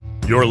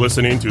You're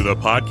listening to the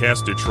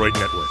Podcast Detroit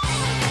Network.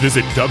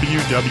 Visit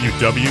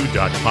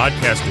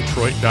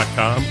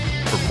www.podcastdetroit.com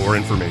for more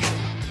information.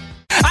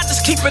 I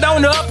just keep it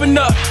on the up and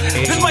up.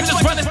 This might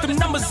just run them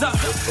numbers up.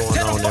 What's going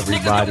on,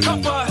 everybody?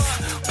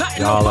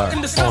 Y'all are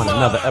on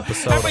another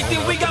episode of with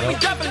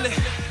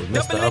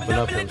Mr. Up and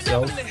Up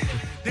himself.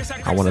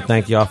 I want to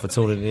thank y'all for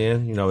tuning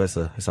in. You know, it's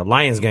a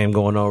Lions game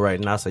going on right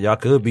now, so y'all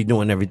could be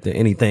doing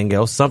anything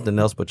else, something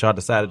else, but y'all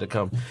decided to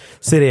come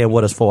sit in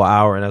with us for an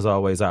hour, and as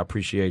always, I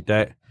appreciate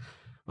that.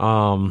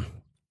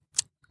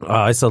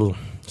 It's a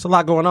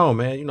lot going on,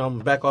 man. You know, I'm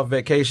back off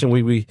vacation.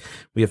 We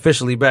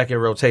officially back in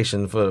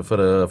rotation for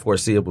the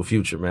foreseeable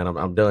future, man.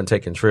 I'm done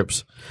taking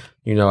trips.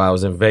 You know, I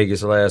was in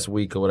Vegas last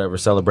week or whatever,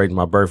 celebrating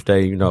my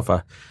birthday. You know, if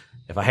I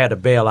had to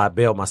bail, I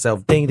bailed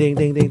myself. Ding, ding,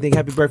 ding, ding, ding.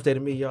 Happy birthday to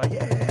me, y'all.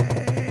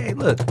 Yay.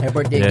 Look. Happy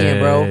birthday again,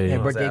 bro. Happy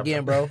birthday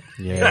again, bro.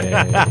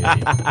 Yeah.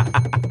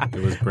 It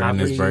was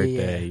Brandon's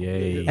birthday.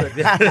 Yay.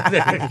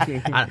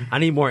 I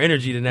need more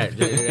energy than that.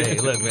 Hey,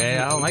 look,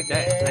 man, I don't like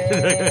that.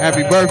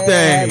 Happy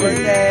birthday. Happy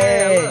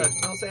birthday. Look,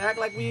 don't say act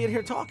like we in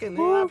here talking,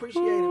 man. I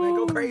appreciate it, man.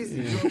 Go crazy.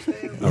 You know what I'm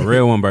saying? A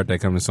real one birthday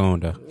coming soon,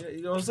 though.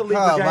 You know, it's a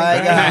Libra Oh, gang. my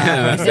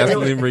God. That's a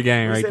Libra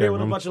gang right there,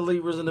 With a bro. bunch of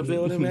Libras in the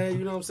building, man.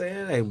 You know what I'm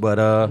saying? Hey, but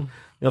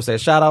you know what I'm saying?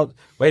 Shout out.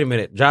 Wait a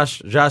minute. Josh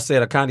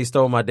said Akandi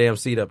stole my damn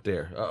seat up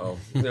there. Uh-oh.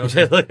 You know what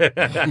I'm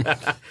saying?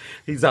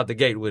 He's out the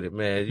gate with it,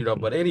 man. You know,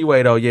 but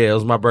anyway, though, yeah, it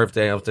was my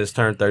birthday. I just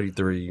turned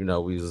 33. You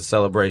know, it was a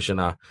celebration.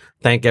 I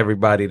thank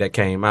everybody that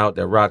came out,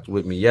 that rocked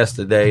with me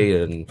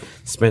yesterday and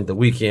spent the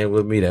weekend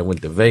with me, that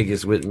went to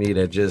Vegas with me,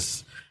 they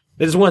just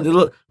wanted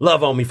to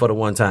love on me for the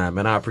one time,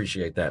 and I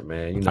appreciate that,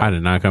 man. You know, I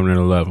did not come there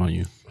to love on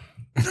you.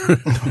 you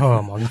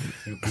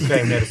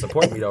came there to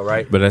support me, though,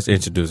 right? But let's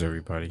introduce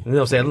everybody. You know what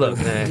I'm saying? Look,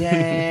 man.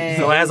 Yay.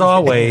 So as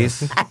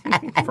always,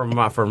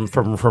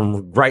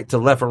 from right to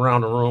left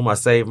around the room, I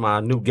saved my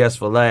new guest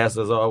for last.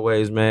 As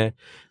always, man.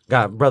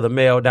 Got Brother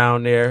Mel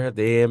down there at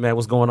the end, man.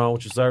 What's going on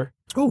with you, sir?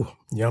 Ooh,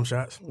 yum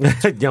shots.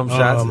 Yum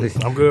shots.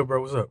 I'm good,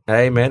 bro. What's up?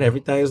 Hey, man,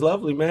 everything's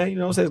lovely, man. You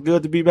know what I'm saying? It's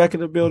good to be back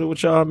in the building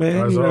with y'all,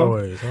 man. As You know?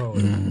 always.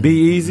 Be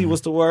easy.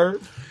 What's the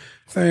word?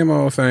 Same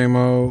old, same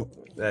old.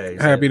 Hey,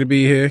 Happy to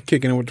be here,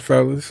 kicking it with the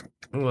fellas.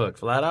 Look,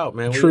 flat out,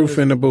 man. Truth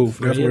in the booth.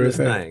 That's We in where this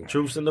it's at. thing.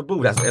 Truth's in the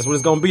booth. That's what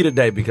it's going to be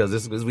today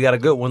because we got a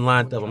good one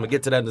lined up. I'm going to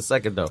get to that in a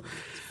second, though.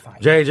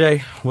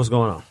 JJ, what's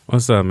going on?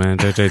 What's up, man?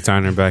 JJ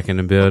Turner back in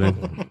the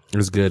building.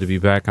 It's good to be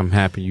back. I'm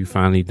happy you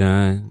finally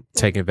done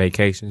taking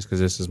vacations because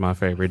this is my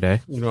favorite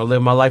day. You know, I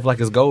live my life like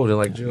it's golden,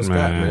 like Jill Scott,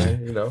 Man.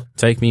 man. You know,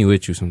 Take me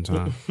with you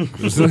sometime.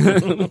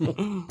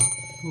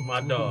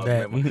 my dog,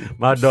 man.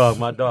 My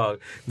dog.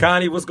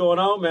 Connie, what's going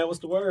on, man? What's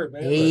the word,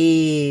 man?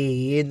 Hey,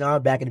 you know,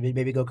 I'm back in the big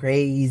baby go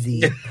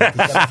crazy.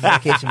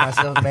 Vacation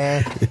myself,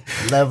 man.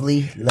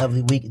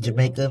 Lovely week in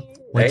Jamaica.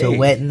 Went to a Hey.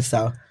 wedding,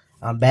 so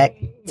I'm back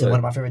to one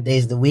of my favorite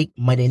days of the week,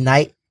 Monday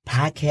night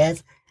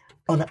podcast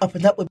on the Up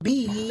and Up with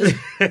B.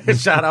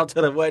 Shout out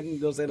to the wedding, you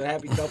know what I'm saying? The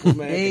happy couple,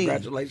 man. Hey.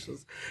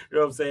 Congratulations. You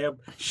know what I'm saying?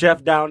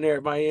 Chef down there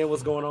at my end,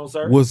 what's going on,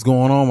 sir? What's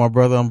going on, my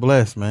brother? I'm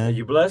blessed, man.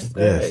 You blessed?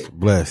 Yes, Hey.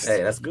 blessed.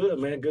 Hey, that's good,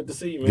 man. Good to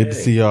see you, man. Good to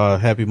see y'all.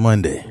 Happy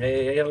Monday.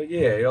 Hey, hell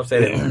yeah. You know what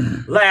I'm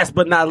saying? Last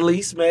but not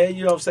least, man,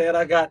 you know what I'm saying?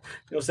 I got,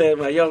 you know what I'm saying,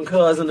 my young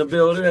cousin in the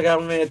building. I got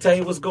my man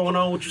Tay. What's going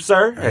on with you,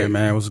 sir? Hey,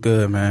 man, what's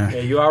good, man?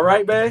 Hey, you all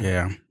right, man?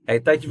 Yeah. Hey,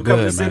 thank you for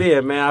coming Good, to sit man.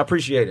 in, man. I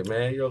appreciate it,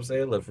 man. You know what I'm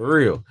saying? Look, for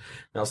real. You know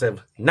what I'm saying?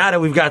 Now that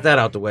we've got that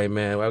out the way,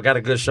 man, I've got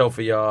a good show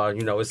for y'all.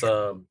 You know,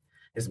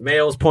 it's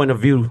Mel's point of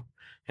view,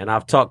 and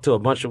I've talked to a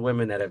bunch of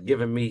women that have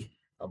given me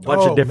a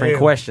bunch of different Mel.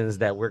 questions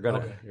that we're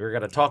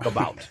gonna talk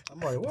about. I'm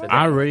like, what?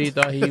 I really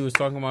thought he was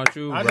talking about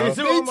you, I bro. did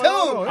too. Me too.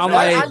 I'm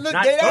like- I looked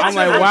at I'm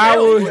that. like, why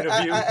Mel's would- point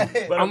of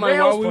view, but I'm like,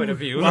 Mel's why point of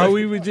view.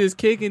 we were just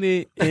kicking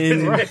it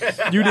and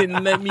you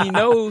didn't let me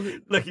know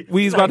Look,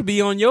 we was about to be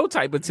on your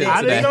type of tip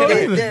I today. didn't know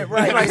Yeah, either. yeah,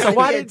 right. Like, so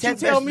why didn't you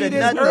Text tell me message or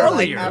this nothing.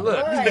 earlier? Like,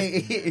 Look.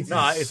 right.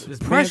 No, it's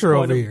Pressure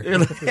men's over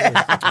point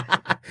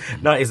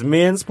of- No, it's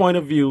men's point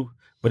of view,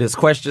 but it's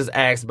questions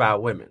asked by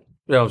women.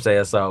 You know what I'm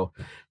saying? So,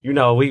 you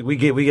know, we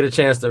get a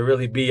chance to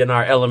really be in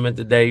our element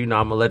today. You know,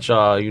 I'm gonna let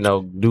y'all, you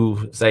know,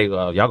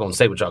 y'all gonna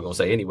say what y'all gonna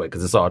say anyway,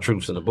 because it's all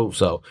truths in the booth.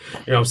 So, you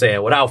know what I'm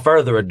saying? Without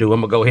further ado, I'm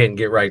gonna go ahead and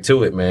get right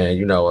to it, man.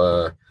 You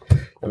know,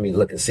 let me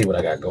look and see what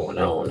I got going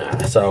on now.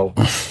 So,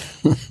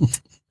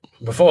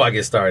 before I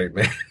get started,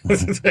 man,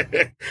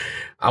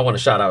 I want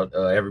to shout out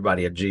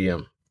everybody at GM. You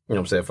know what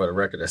I'm saying? For the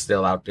record, that's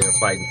still out there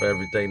fighting for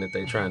everything that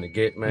they trying to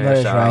get, man.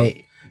 That's Shout right.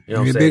 out. You know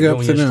what I'm Yeah, saying? big ups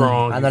to Union them.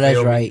 strong. I you know that's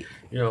feel me? right.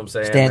 You know what I'm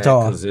saying? Stand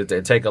tall. Because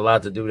it take a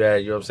lot to do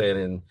that. You know what I'm saying?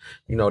 And,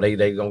 you know, they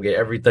going to get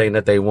everything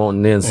that they want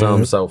and then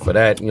some. So for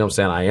that, you know what I'm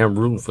saying? I am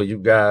rooting for you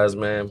guys,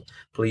 man.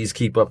 Please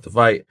keep up the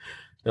fight. You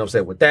know what I'm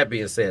saying? With that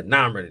being said,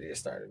 now I'm ready to get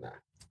started now.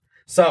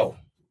 So,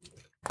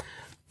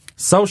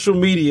 social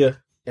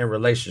media and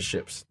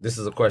relationships. This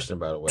is a question,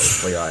 by the way,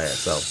 for y'all ask.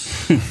 So,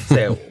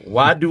 say,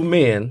 why do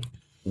men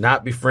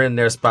not befriend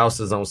their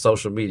spouses on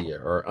social media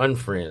or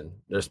unfriend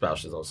their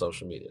spouses on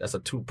social media? That's a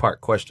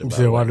two-part question. By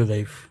So the why way. do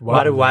they?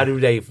 Why do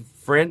they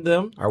friend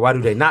them or why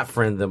do they not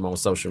friend them on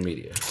social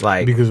media?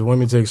 Like, Because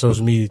women take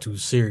social media too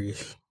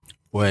serious.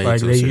 Way Like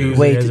too they serious. use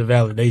Way it as too- a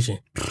validation.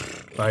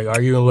 Like,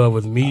 are you in love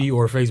with me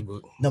or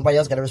Facebook? Nobody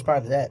else got to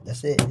respond to that.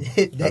 That's it.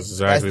 That's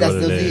exactly that's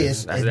what it the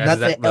is. There's That's-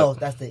 nothing that- else.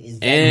 That's the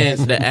exact And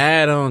answer. to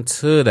add on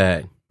to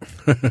that,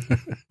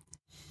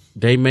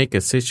 they make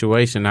a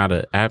situation out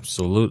of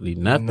absolutely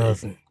nothing.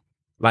 Nothing.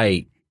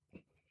 Like,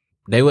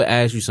 they would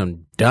ask you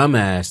some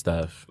dumbass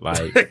stuff.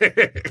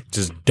 Like,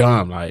 just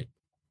dumb. Like,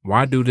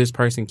 why do this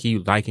person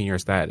keep liking your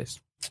status?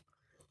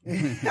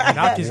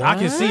 I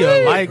can see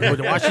her like, but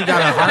why she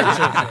got a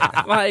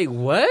heart? Like,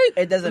 what?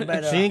 It doesn't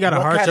matter. She ain't gotta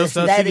what heart kind your of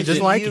stuff. She can status just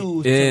you like it.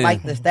 use Yeah. to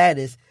like the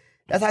status.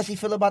 That's how she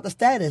feel about the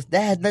status.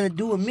 That has nothing to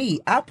do with me.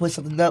 I put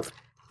something up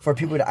for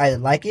people to either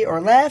like it or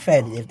laugh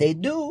at it. If they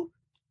do,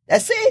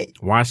 that's it.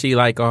 Why she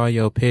like all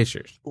your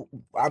pictures?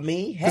 I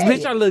mean, Cause hey.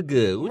 bitch, I look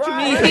good. What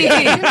Right. you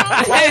mean?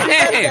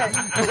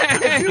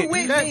 If you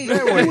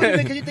with me,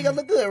 because you think I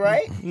look good,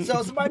 right?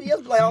 So somebody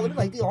else be like, oh, look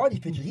like all these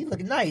pictures. He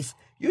looking nice.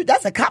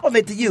 That's a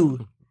compliment to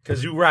you.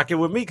 Because you rocking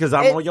with me because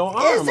I'm on your arm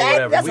or Exactly.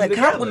 whatever. That's We a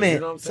together, compliment. you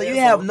know what I'm So saying?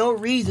 you have no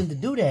reason to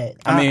do that.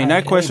 I mean,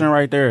 that question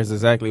right there is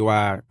exactly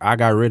why I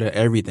got rid of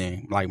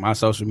everything, like my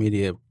social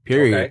media,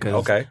 period. Okay,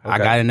 okay. I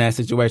got in that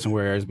situation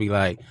where it's be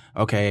like,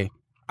 okay,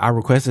 I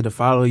requested to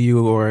follow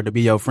you or to be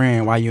your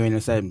friend. Why you ain't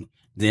accept me?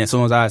 Then as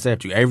soon as I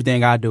accept you,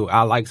 everything I do,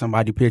 I like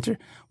somebody's picture.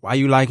 Why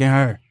you liking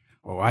her?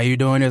 Or why you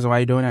doing this? Or why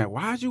you doing that?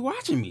 Why is you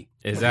watching me?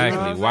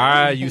 Exactly.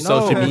 Why are you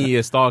social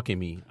media stalking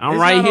me? I'm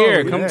It's right not here.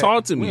 only Come that.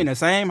 talk to We me. in the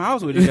same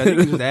house with each other. You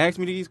can just ask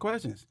me these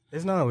questions.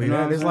 It's not only You know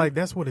what that. I'm It's saying? like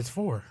that's what it's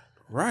for.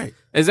 Right.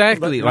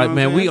 Exactly. You know Like, what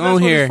man, I'm we saying? on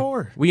That's what here. it's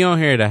for. We on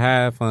here to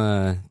have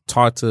fun,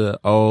 talk to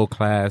old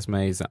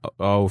classmates, and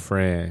old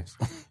friends,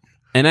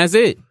 and that's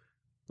it.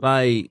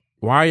 Like,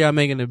 why are y'all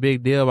making a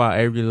big deal about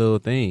every little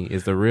thing?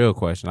 Is the real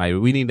question. Like,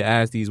 we need to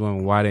ask these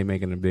women why they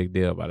making a big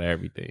deal about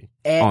everything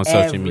on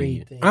social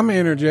media. Everything. I'm going to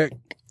interject.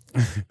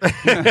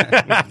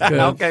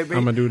 Okay, B.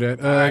 I'm going to do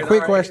that. right, Quick all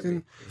right.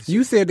 question.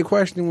 You said the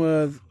question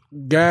was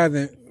guys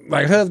and,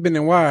 like, husband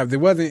and wives. It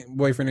wasn't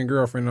boyfriend and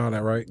girlfriend and all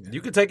that, right?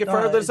 You can take it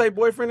further to say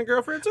boyfriend and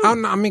girlfriend too. I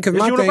mean, because It's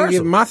my thing is,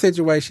 universal. my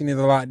situation is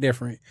a lot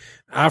different.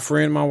 I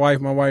friend my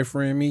wife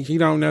friend me. She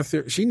don't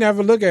necessarily, she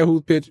never look at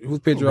whose picture I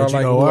But you like,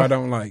 know who what? I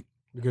don't like.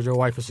 Because your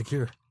wife is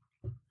secure.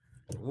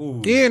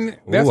 Ooh. Yeah, and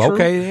that's Ooh, true.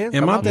 okay, then. And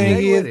Come my on, thing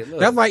stay with is, it. Look.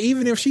 that's like,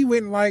 even if she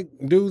wouldn't like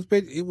dude's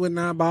picture, it would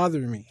not bother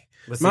me.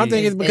 But My see,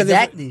 thing is because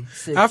Exactly.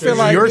 I feel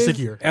like You're this,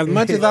 secure. as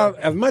much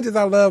as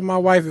I love my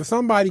wife, if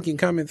somebody can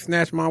come and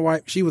snatch my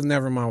wife, she was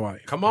never my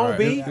wife. come on,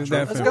 B. It's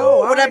that Let's simple.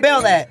 go. Where that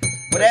bell at?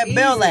 Where that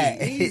bell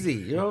at? Easy.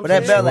 You know what Where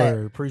I'm that saying? bell at?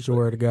 Word, preach the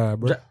word of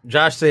God, bro.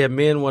 Josh said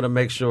men want to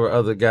make sure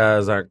other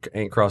guys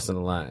ain't crossing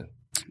the line.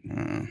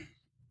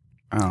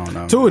 I don't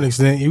know. To an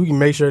extent, you can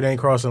make sure they ain't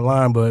crossing the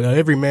line, but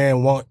every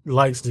man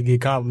likes to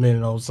get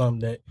complimented on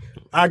something that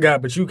I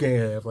got, but you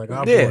can't have. Like,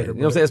 I'm Yeah, for it, you know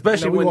what I'm saying?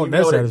 Especially we when want you that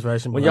know that-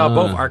 satisfaction. When but- y'all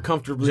both are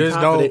comfortably Just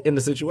confident don't- in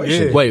the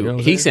situation. Yeah. Wait, You know what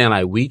I'm he's saying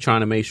like we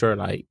trying to make sure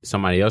like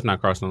somebody else not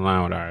crossing the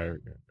line with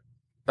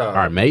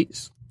our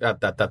mates. I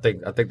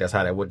think that's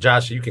how that would.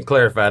 Josh, you can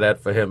clarify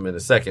that for him in a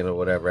second or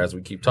whatever as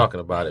we keep talking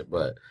about it. But you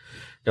know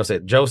what I'm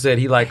saying? Joe said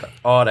he like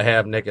all to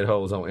have naked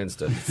hoes on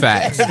Insta.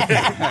 Facts.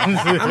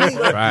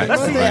 Right.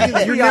 Let's be- You're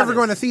let's be never honest.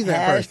 going to see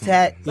that person.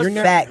 Hashtag You're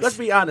never- facts. Let's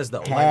be honest though.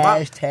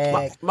 Like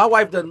Hashtag. my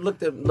wife done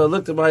looked at my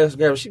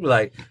Instagram. She be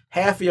like,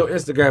 half of your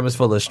Instagram is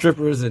full of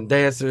strippers and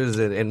dancers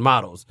and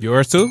models.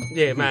 Yours too?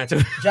 Yeah, mine too.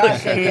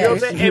 Josh said You know what I'm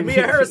yes. saying? And me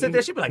and her sit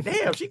there. She be like,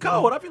 "Damn, she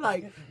cold." I be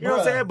like, "You know what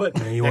I'm saying?" But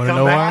you that wanna come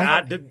know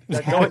back,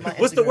 why?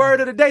 what's the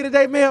word of the day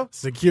today, Mel?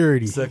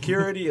 Security.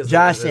 Security is.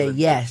 Josh is- said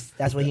yes.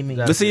 That's what he means.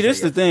 But see, this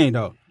is the thing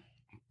though.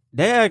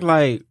 They act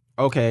like,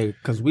 okay,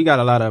 because we got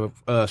a lot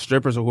of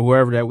strippers or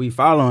whoever that we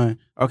following.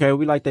 Okay,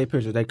 we like their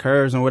pictures, their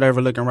curves and whatever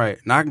looking right.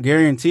 And I can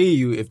guarantee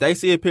you, if they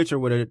see a picture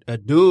with a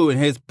dude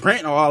and his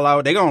print all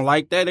out, they gonna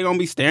like that. They gonna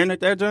be staring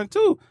at that junk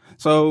too.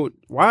 So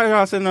why are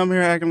y'all sitting up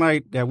here acting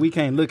like that we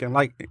can't look and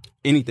like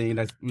anything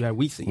that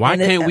we see? Why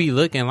And it- can't we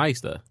look and like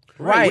stuff?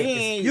 Right. We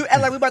ain't- You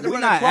act like we about to we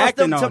run not across them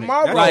acting on it.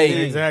 tomorrow. That's Like, the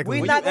thing. exactly. We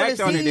When not you gonna act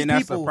on see it, these then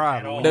that's the people.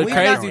 problem. The We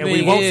crazy not- and we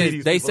thing won't see is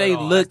these they people say at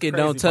all. look That's and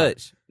don't crazy part.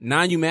 touch.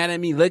 Now you mad at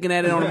me looking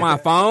at it on my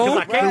phone?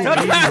 I can't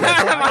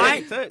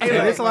touch it.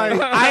 And it's like,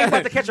 I ain't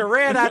about to catch a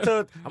red eye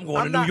till I'm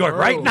going to New York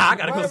right now. I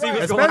gotta go see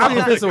what's going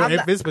especially on.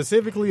 if it's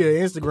specifically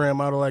an Instagram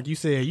model, like you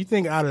said, you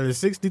think out of the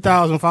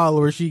 60,000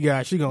 followers she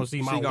got, she gonna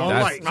see my one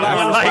That's- like.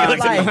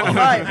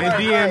 Right. And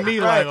DM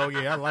me like, oh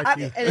yeah, I like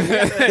you.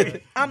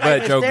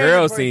 But your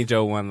girl seen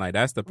your one like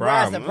that's the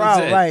problem. That's the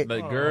problem, right.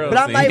 The girl But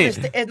I'm not seen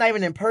even. it. It's not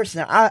even in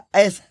person.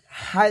 It's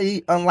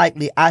highly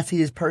unlikely I see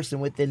this person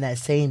within that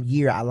same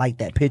year. I like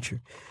that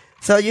picture.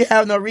 So you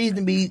have no reason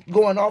to be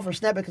going off or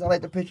snapping because I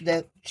like the picture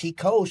that she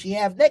cold, she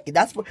half naked.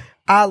 That's what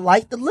I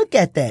like to look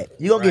at. That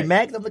you gonna get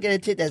mad because I'm looking at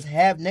a chick that's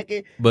half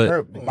naked, But-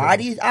 her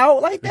body's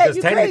out like that. Because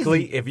You technically,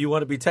 crazy. if you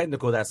want to be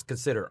technical, that's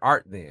considered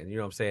art. Then you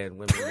know what I'm saying.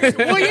 Well,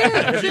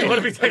 yeah. If you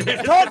want to be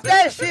technical, Talk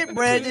that shit,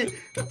 Brandon.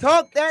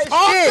 Talk that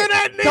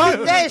shit.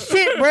 Talk that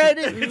shit,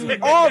 Brandon.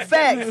 All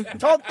facts.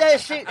 Talk that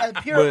shit.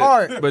 That's pure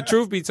art. But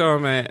truth be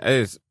told, man,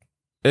 it's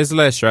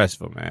less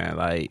stressful, man.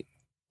 Like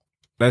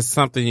that's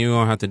something you're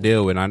gonna have to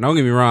deal with. Now, don't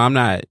get me wrong. I'm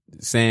not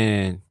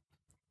saying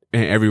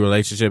in every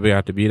relationship you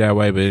have to be that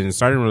way, but in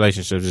certain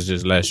relationships, it's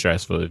just less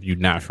stressful if you're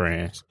not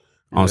friends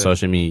on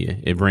social media.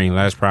 It brings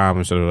less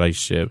problems to the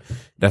relationship.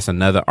 That's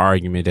another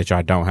argument that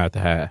y'all don't have to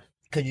have.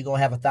 Because you're going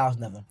to have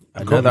 1,000 of them.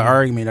 Another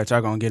argument that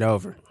y'all gonna get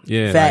over.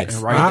 Yeah, Facts.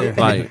 Right there.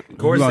 Like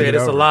Corey You gonna said, get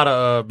it's a over it. lot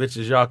of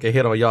bitches y'all can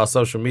hit on y'all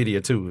social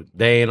media too.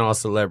 They ain't all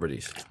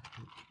celebrities.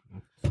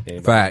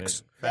 Anybody?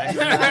 facts.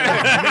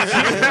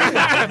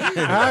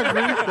 I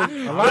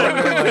agree. A lot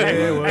of them like,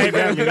 yeah, well,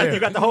 Hey, you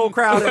got the whole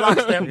crowd in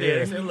lockstep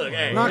there. They say, look,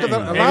 hey, No, 'cause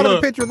a lot of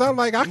the pictures, I'm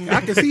like, I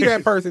can see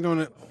that person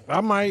on it. I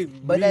might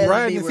But be that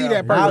riding to see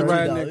that person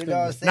riding next you to know me.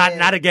 what I'm saying?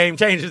 not a game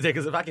changes there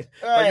because if I can,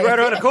 Right. you right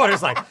around the corner,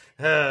 it's like,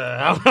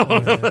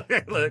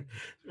 look,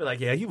 you're like,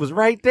 yeah, he was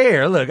right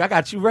there. Look, I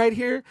got you right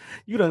here.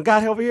 You done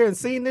got over here and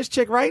seen this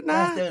chick right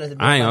now. I ain't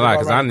gonna lie,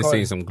 because I done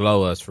seen some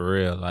glow ups for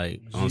real,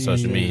 like on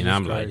social media, and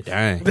I'm like,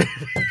 dang.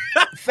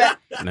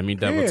 Let me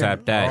double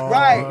tap that.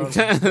 Right.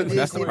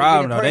 That's the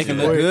problem though. They can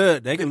look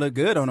good. They can look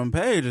good on them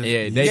pages.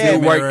 Yeah, they Yeah, do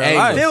man, work real angles.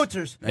 life.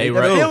 Filters. They The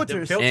work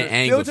filters. and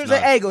angles. Filters no.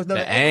 and angles. No,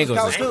 The the angles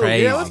angles is count too.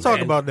 crazy. Yeah, let's talk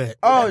man. about that.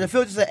 Oh, the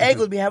filters and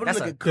angles be having them That's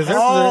looking Because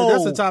cold.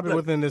 that's a topic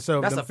within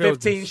itself. That's them a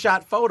filters.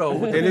 15-shot photo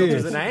with the It filters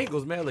is. and the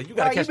angles, man. Look, you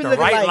gotta Right, catch you the be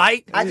looking right like,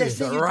 light. I just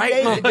the seen you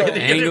right 3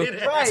 days ago.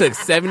 Angle. Right. Took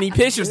 70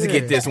 pictures to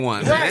get this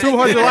one. Right.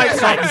 200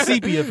 likes off the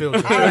sepia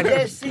filter. I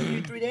just seen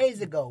you 3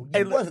 days ago.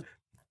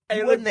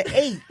 You wasn't an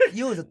 8.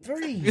 You was a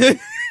 3.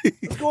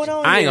 What's going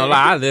on? I ain't here? gonna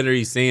lie, I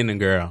literally seen the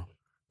girl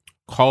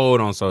cold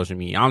on social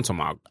media. I'm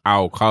talking about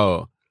out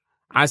cold.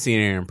 I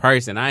seen her in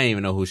person. I didn't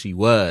even know who she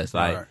was.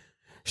 Like, Right.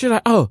 she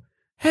like, oh,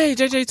 hey,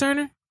 JJ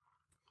Turner.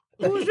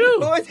 Who's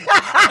you?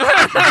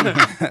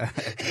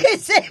 He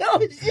said, "Oh,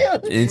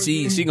 you." And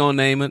she gonna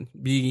name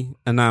it, be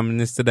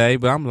anonymous today.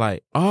 But I'm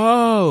like,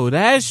 oh,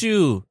 that's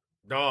you,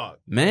 Dog.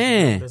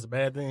 man. That's a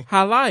bad thing.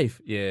 High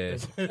life, yeah.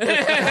 She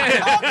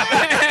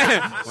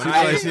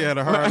like she had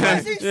a hard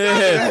life.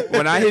 Yeah.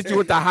 When I hit you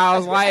with the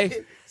how's life,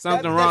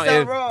 something That's wrong.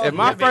 something If, wrong. if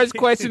my first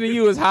question to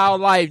you is how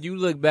life, you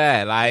look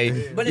bad.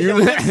 Like, But it's you your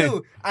look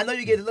too. I know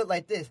you get to look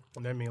like this.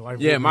 That mean like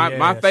yeah,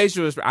 my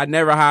facial expression. I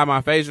never hide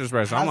my facial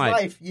expression. I'm How's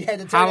like, life? You had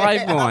to how turn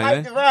life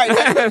going, Right.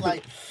 man? That's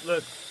like,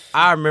 Look,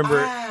 I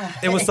remember Ah.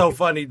 it was so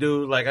funny,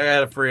 dude. Like I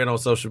had a friend on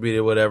social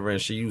media, or whatever, and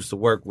she used to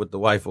work with the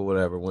wife or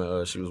whatever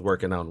when she was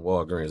working out in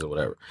Walgreens or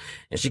whatever.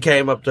 And she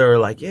came up to her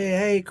like, "Yeah,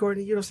 hey,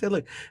 Courtney, you know, say,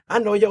 look, I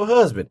know your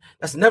husband."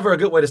 That's never a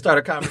good way to start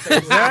a conversation.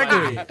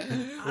 Exactly.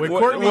 With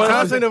Courtney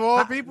Thompson of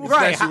all people,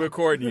 Right. especially with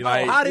Courtney.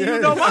 Like, How do you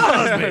know my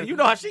husband? You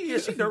know how she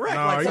is. She direct.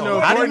 Nah, like, you so know,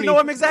 how do you Courtney- know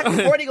him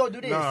exactly? Courtney gonna do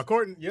this. nah,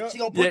 Courtney. Yeah. She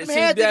gonna put Yeah, them she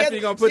hands definitely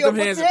together. gonna put She them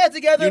put hands- them hands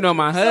together. You know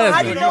my So how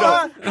husband. you know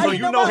her? How So you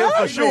know him my for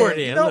husband? sure then.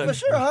 You know Look. for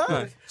sure,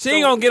 huh? she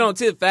ain't gonna get on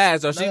tip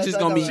fast, though. She No, just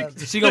no, gonna no.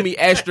 be, she gonna be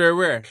extra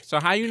aware. So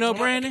how you know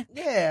Brandon?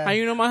 Yeah. How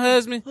you know my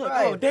husband?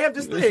 Oh, damn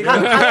this thing.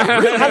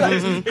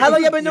 How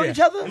long y'all been knowing each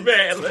other?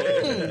 Man,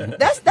 look.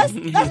 That's nice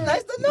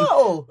to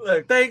know.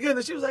 Look, thank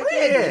goodness. She was like,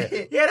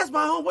 Really? yeah, that's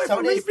my homeboy So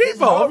from this- Lee this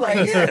People. I'm home like,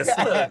 right here.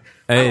 yes, look.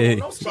 Hey,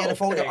 No She had to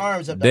fold her smoke.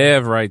 arms up.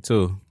 Dev right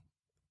too.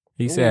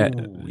 He said,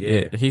 Ooh, yeah.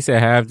 yeah. He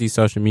said half these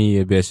social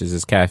media bitches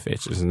is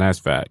catfishes, and that's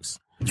facts.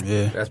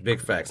 Yeah. That's big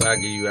facts.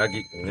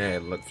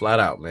 Man, look, flat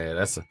out, man.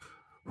 That's a,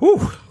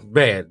 whew,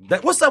 man.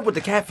 What's up with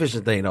the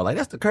catfishing thing, though? Like,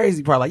 that's the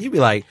crazy part. Like, you be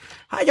like,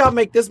 how y'all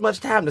make this much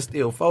time to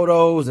steal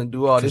photos and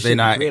do all this They shit?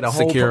 not create a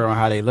whole secure on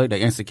how they look.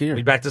 They insecure.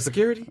 We back to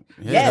security?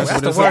 Yes. That's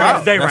what the it's word about.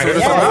 of the day That's right what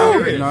it's here. about.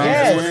 Yes. You know,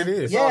 Yes. that's what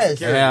it is. Yes.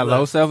 They have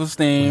low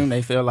self-esteem.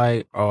 They feel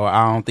like, oh,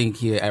 I don't think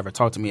he'd ever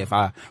talk to me if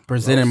I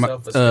presented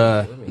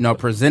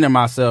presented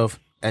myself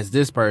as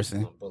this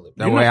person.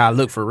 The way I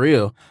look for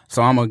real.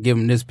 So I'm gonna give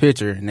them this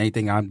picture, and they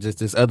think I'm just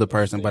this other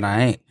person, but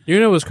I ain't. You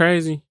know what's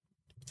crazy?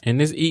 In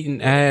this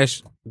eating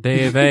ass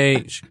day of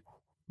age,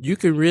 you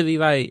can really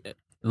like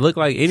look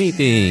like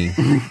anything.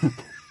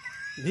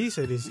 He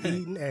said it's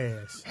eating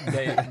ass.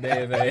 Day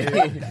of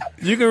age.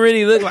 You can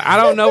really look like. I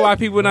don't know why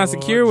people not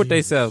secure with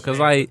themselves. Cause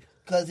like,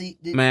 Because he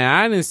did. man,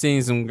 I done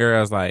seen some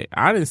girls like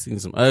I done seen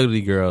some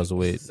ugly girls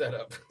with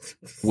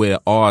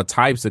all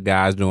types of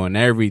guys doing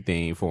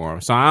everything for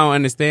them. So I don't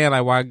understand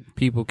like why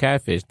people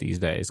catfish these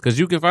days. Cause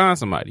you can find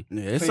somebody.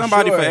 Yeah, it's For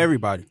somebody sure. for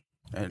everybody.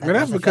 But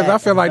that's a because fact. I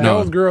feel like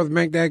No. those girls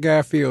make that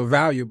guy feel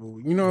valuable.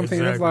 You know what I'm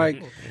saying? It's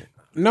Exactly. like,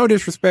 no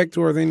disrespect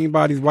towards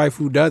anybody's wife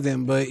who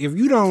doesn't, but if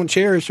you don't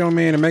cherish your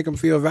man and make him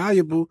feel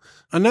valuable,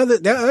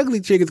 that ugly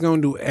chick is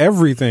gonna do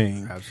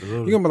everything.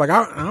 Absolutely. You're gonna be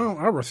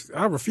like,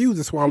 I refuse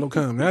to swallow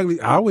cum. I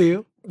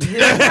will.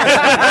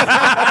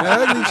 The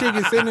ugly chick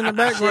is sitting in the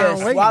background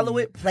Yeah, waiting. swallow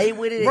it, play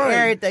with it, Right. and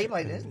everything.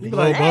 Like this. You be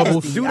like,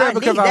 bubbles. do that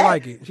because I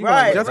like it. She like,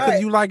 Right, just because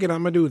right. you like it, I'm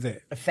gonna do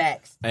that.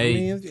 Facts.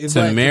 Hey, it's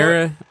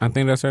Tamara, I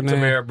think that's her name.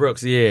 Tamara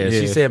Brooks, yeah.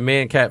 She Yeah. said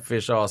men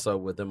catfish also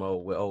with them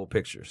old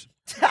pictures.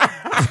 Forget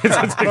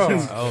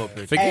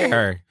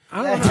her. We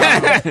I'm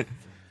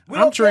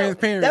don't care-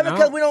 transparent. That's I because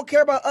don't- we don't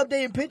care about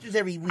updating pictures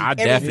every week. I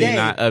every definitely day.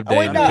 not Oh, we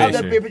updating not the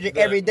updating picture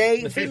every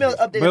day. Females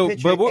update a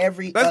picture But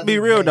every. let's be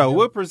other real day. though.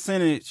 What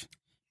percentage?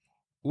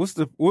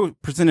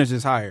 What percentage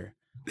is higher?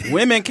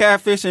 Women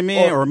catfishing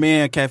men or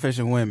men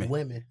catfishing women?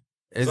 Women.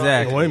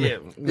 Exactly.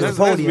 Women. Let's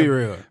be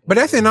real. But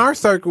that's in our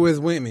circle as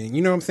women.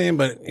 You know what I'm saying?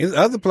 But there's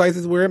other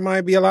places where it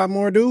might be a lot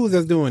more dudes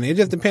that's doing it. It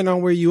just depends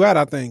on where you at,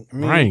 I think. I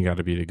mean, Brian got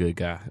to be the good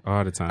guy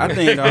all the time. I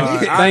think.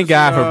 Thank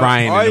God for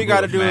Brian. All in the you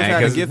got to booth, do is man,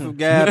 have 'cause- a gift of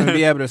gab and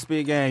be able to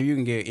speak game. You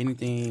can get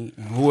anything,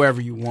 whoever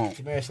you want.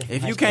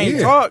 If you can't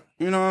Yeah. talk,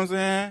 you know what I'm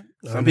saying.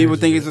 Some people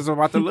think it's just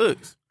about the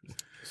looks.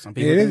 Some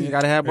people think you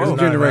got to have this both.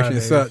 generation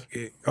nowadays. suck.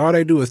 All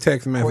they do is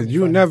text message.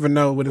 You never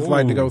know what it's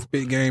like to go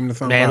spit game to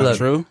somebody. Man, look,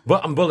 True.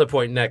 But I'm bullet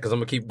pointing that because I'm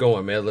gonna keep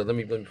going, man. Let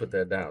me put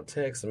that down.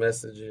 Text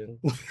messaging.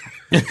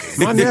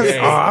 My nephew,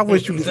 I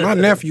wish you. My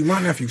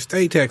nephew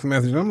stay text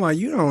messaging. I'm like,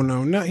 you don't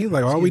know nothing. He's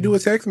like, all we do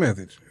is text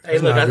message. Hey,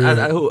 look,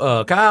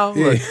 Kyle.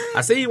 Yeah. Look,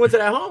 I see you went to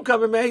that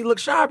homecoming, man. He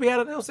looked sharp. He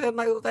had a saying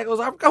like that goes.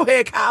 Go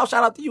ahead, Kyle.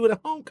 Shout out to you at the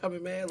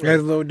homecoming, man. Look. Had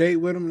a little date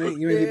with him.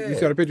 You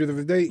saw the pictures of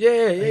his date.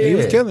 Yeah. He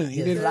was killing it.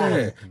 He did his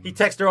thing. He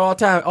texted her all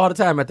the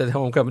time at the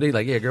homecoming. He's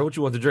like, "Yeah, girl, what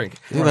you want to drink?"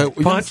 He's like,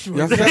 Punch.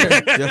 Y'all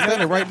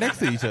standing right next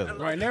to each other.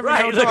 Right, never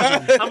Right, look,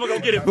 I'm gonna go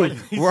get it for you.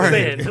 He's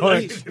saying,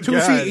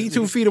 like,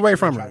 2 feet away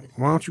from her.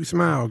 Why don't you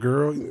smile,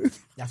 girl?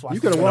 That's why You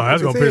could have No, walked.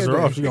 that's up gonna his piss her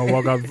head off. She's gonna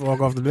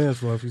walk off the dance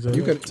floor if she said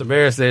You that. could.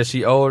 Tamara says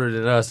she older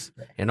than us,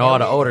 and all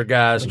the older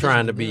guys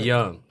trying to be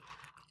young.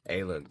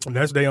 Hey, look,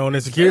 That's their own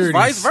It's insecurity.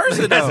 vice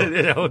versa though.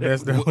 you know,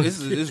 That's the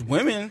It's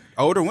women,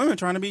 older women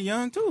trying to be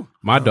young too.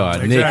 My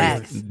dog,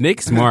 Exactly.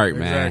 Nick smart,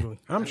 man. Exactly.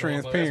 I'm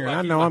transparent.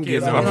 I know I'm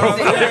getting. my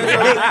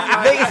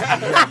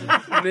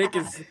Nick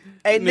is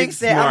Hey, Nick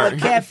said, I'm a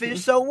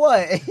catfish, so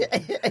what?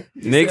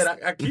 Nick.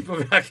 I keep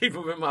him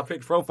in my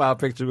profile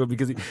picture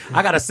because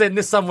I gotta send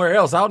this somewhere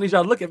else. I don't need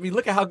y'all to look at me.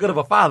 Look at how good of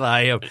a father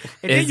I am.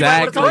 And then you might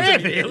wanna talk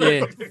to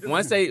me. Yeah.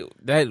 Once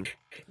that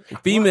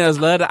females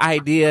love the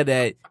idea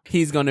that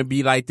he's gonna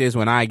be like this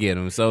when I get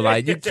him. So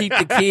like you keep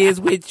the kids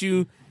with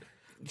you,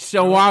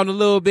 show out a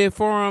little bit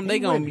for them. They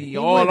gonna be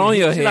all on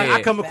your She's head. like,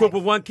 I come equipped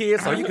with one kid,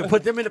 so you can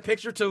put them in the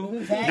picture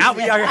too. Now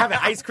we out here having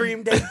ice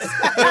cream dates.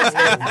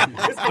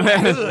 It's gonna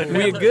be good.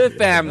 We a good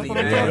family,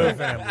 man.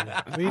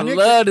 I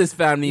love this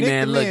family,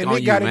 man. Look on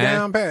Nick you, got it man.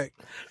 down pat.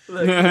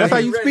 That's how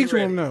you speak to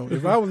him, though.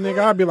 If I was nigga,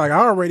 I'd be like, I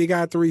already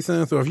got 3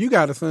 sons. So if you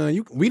got a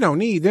son, we don't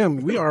need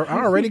them. I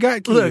already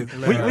got kids.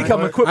 We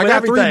come equipped I with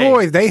got 3 everything.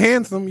 boys. They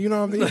handsome. You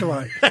know what I'm saying?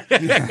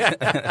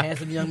 Like,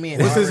 Handsome young men.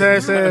 What's his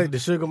hashtag? The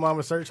sugar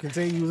mama search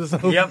continues or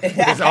something? Yep,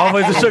 it's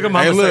always the sugar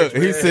mama. Hey, look,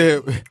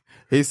 search, man.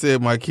 he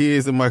said, my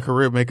kids and my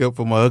career make up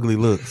for my ugly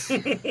looks.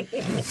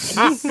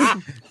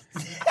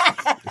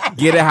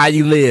 Get it how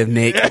you live,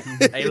 Nick.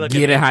 Hey, look,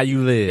 Get it how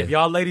you if live.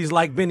 y'all ladies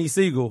like Benny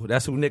Siegel,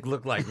 that's who Nick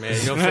looked like, man.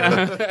 You know what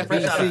I'm saying?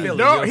 Fresh out of Philly, you know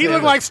No, what he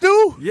I'm looked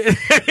saying?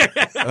 like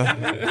Stu.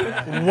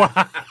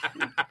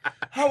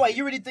 How wait,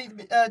 you really think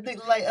Nick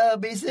look like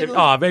Ben Siegel?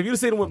 Oh, baby, you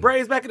seen him with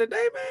braids back in the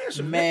day,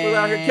 man. Nick was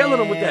out here killing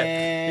him with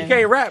that. He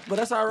can't rap, but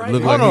that's all right.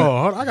 Look man. like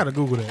Hold on, I gotta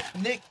Google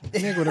that. Nick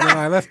Nick would have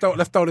been like,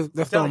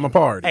 let's throw him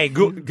apart. Hey,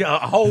 a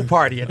whole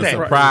party at that.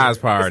 Surprise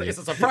party. It's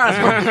a surprise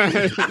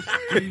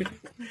party.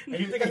 Hey,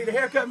 you think I need a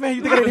haircut, man?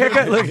 You think I need a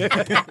haircut? Look,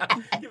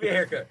 give me a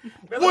haircut.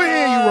 Man, What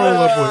hand you roll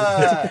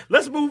up with?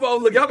 Let's move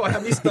on. Look, y'all gonna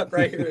have me stuck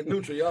right here in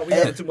neutral, y'all. We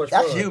having too much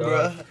fun. That's you, dog.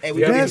 bro. Hey,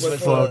 we Yeah, That's having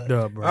fucked fun.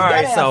 up, bro. All right,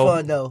 Gotta have so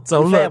fun, though.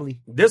 so We look, family.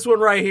 this one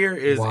right here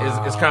is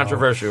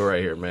controversial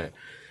right here, man.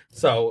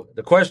 So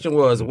the question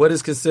was, what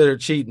is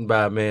considered cheating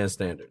by a man's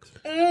standards?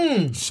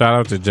 Shout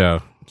out to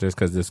Joe, just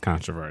because it's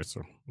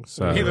controversial.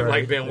 So, He looked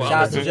like Ben Shout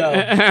out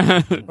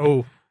Wallace. to Joe.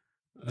 Oh,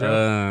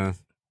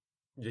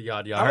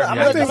 Y'all I'm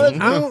heard gonna- me.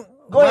 I'm I don't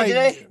Go ahead,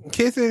 like Janae.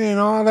 kissing and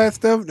all that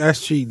stuff.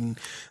 That's cheating.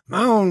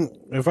 I don't.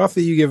 If I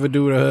see you give a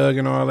dude a hug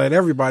and all that,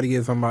 everybody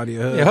gives somebody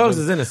a hug. Yeah, hugs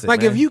is innocent.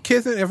 Like man. if you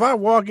kissing, if I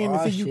walk in and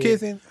Oh, see you shit.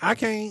 kissing, I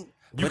can't.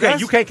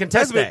 you can't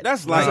contest that.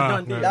 That's like a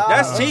done deal.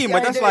 that's cheating,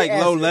 but that's like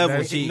low level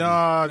that's cheating.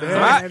 No,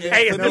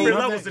 Hey, it's different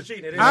levels of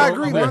cheating. It is I no-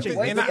 agree. no One cheating.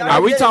 thing, and Wait, I,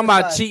 are we talking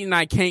about Identify. cheating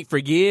I can't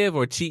forgive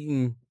or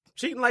cheating?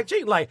 Cheating, like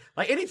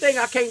anything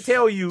I can't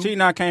tell you. Cheating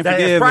I can't that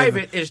forgive is is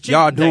private is cheating.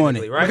 y'all doing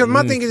technically, it. right? because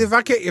my thing is,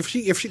 if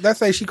she, let's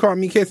say she caught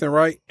me kissing,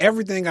 right?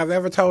 Everything I've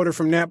ever told her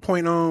from that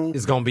point on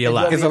it's gonna be a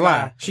lie. is a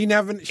lie. She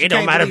never. She It don't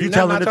can't matter if believe you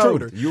telling nothing the I told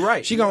truth. her. You're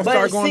right. She gonna But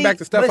start going see- back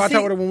to stuff but I see-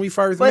 told her when we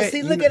first But met. see,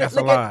 You look know, at it. that's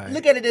a lie.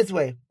 Look at it this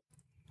way.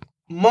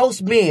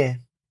 Most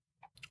men,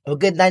 a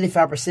good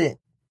 95%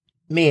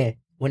 men,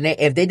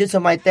 if they do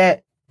something like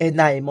that, it's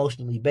not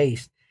emotionally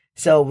based.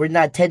 So we're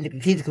not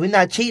technically cheating. 'Cause we're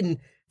not cheating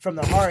from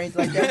the heart. It's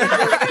like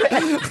that.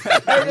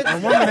 A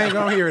woman ain't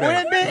gonna hear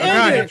that. We're been A guy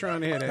ignorant. ain't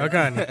trying to hear that.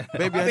 Okay.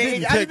 Baby, I I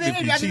didn't just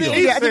technically been cheat on ignorant.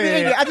 you. I just been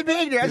ignorant. I just been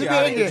ignorant. I just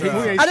been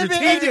ignorant. I just been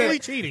Strategically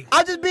ignorant. cheating.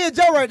 I'm just being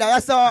Joe right now.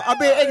 That's all. I'm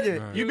being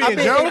ignorant. You being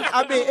Joe?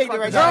 I'm being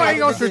ignorant right Joe now. ain't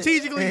gonna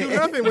strategically do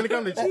nothing when it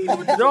comes to cheating.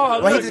 Dog,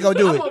 Well, he look, just gonna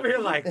do I'm it. over here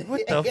like,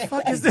 what the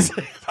fuck is this?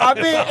 I'm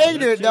being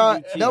ignorant,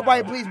 dog.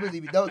 Nobody please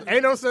believe me. Don't.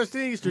 Ain't no such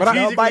thing as But I-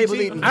 strategically nobody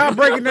believe cheating. me. I'll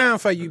break it down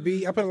for you,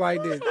 B. I put it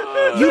like this: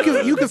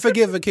 you can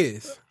forgive a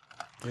kiss.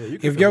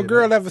 If your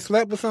girl ever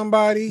slept with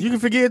somebody, You can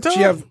forget too. she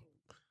have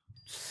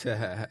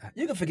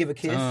You can forgive a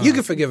kiss. You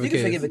can forgive a You can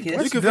kiss. forgive a kiss.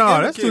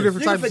 That's two different You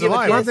can types of forgive a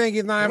life. kiss. My thing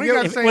is not if We you got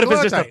got the the same What if it's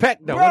blood just a type. peck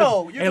though?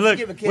 Bro, What you if, hey, can look,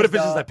 forgive a kiss, what if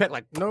it's just dog. a peck?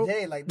 Like, Nope.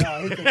 Jay, like,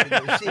 no, he can't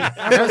forgive shit.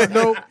 That's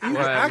dope.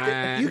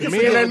 Man. You can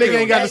Me and that forgive a nigga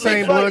ain't got the kiss. same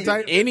That's funny. blood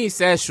type. Any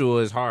sexual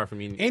is hard for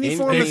me. any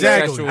form of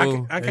Exactly.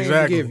 sexual, I can't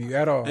Exactly. forgive you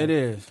at all. It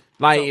is.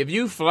 Like if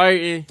you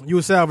flirting, You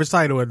a salvage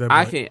title at that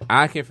point.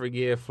 I can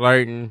forgive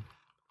flirting,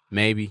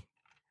 maybe.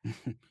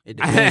 It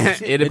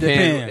depends. It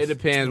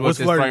depends what What's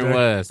this flirting, flirting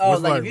Jay? was. Oh,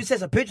 What's like flirting? if you sent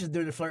some pictures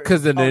during the flirt.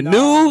 Because of the no.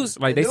 news,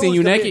 like The they seen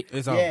you news could naked. be-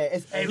 It's on. Yeah,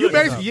 it's You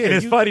basically, And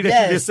it's funny that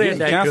Yes, you just said you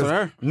that cancel because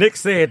her. Nick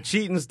said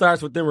cheating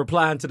starts with them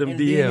replying to them In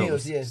the DMs.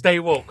 DMs, yeah. Stay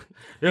woke.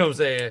 You know what I'm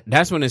saying?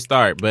 That's when it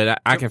start, but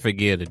I can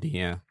forgive the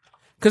DM.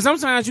 Because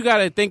sometimes you got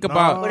to think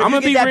about. But if I'm you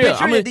gonna get be that real.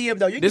 picture in the DM,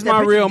 though, you This is get that my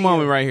picture real in the DM.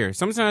 moment right here.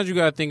 Sometimes you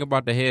got to think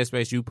about the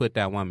headspace you put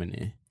that woman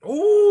in.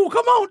 Ooh,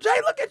 come on, Jay.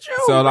 Look at you.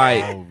 So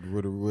like, Oh,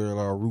 where it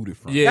all rooted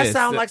from. yeah, That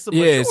sound like some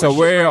yeah. mature So shit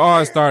where it right all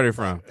there. started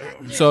from.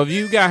 So if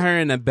you got her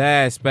in a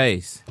bad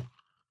space,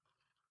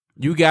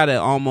 you gotta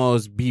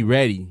almost be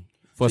ready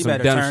for You some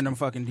better dumb. turn them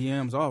fucking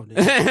DMs off.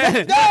 Then.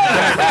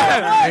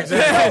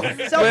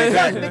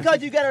 So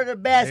because you got her in a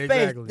bad space,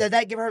 Exactly. does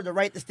that give her the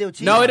right to still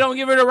cheat? No, it don't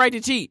give her the right to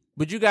cheat,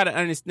 but you got to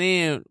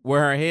understand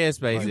where her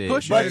headspace is.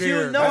 push But her you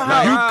there. know That's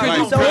how like- Cause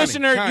you so-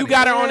 pushing her, you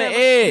got her on the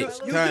edge.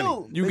 You Tiny.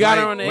 do. You got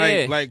her on the like,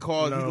 edge. like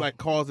cause No. like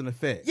cause and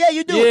effect. Yeah,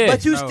 you do. Yeah.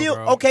 But you No, still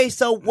bro. okay.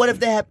 So what if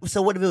that?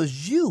 So what if it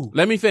was you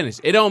Let me finish.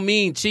 It don't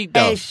mean cheat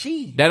though. and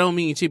she? That don't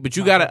mean cheat, but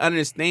you got to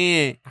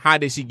understand how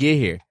did she get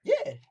here. Yeah.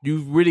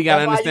 You really got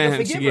to That's why you understand can how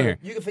she forgive get her. here.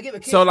 You can forgive a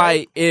kid. So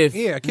like if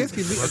Yeah, a kiss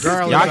can be.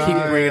 Regardless y'all of keep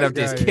how bringing that up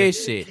this guy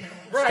kiss shit,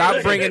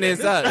 stop bringing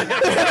this up.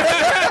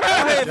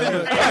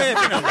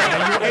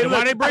 Hey,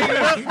 why they bring it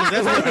up?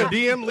 That's what a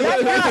DM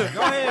list.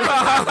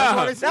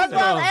 that's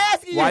why I'm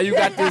asking you. Why you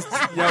got this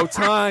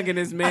tongue in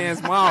this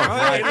man's mouth?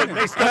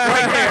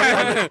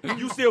 Like,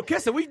 You still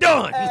kissing? We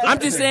done. I'm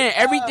just saying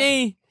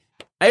everything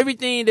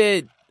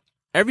that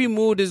every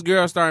move this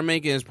girl started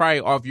making is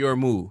probably off your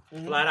move.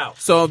 Flat out.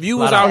 So if you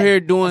was Flat out out. here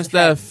doing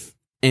stuff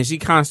and she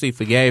constantly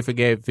forgave,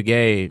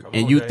 and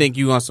on, you Jay. think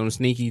you on some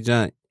sneaky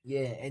junk,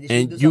 Yeah, and,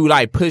 and you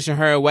like pushing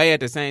her away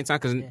at the same time,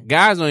 because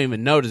guys don't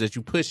even notice that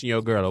you pushing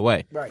your girl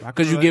away, right.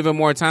 because you giving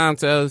more time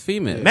to other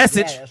females.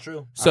 Message. Yeah, that's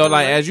true. So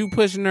like as you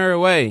pushing her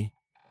away,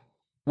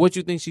 what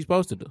you think she's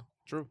supposed to do?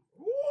 So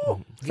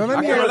I let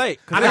me can relate.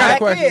 'cause I that- got a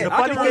question. question. The I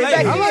funny can thing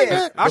relate. is- I like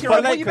that. I can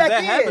relate When you because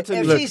back that happened to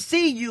in, me. if she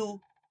see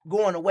you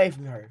going away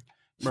from her,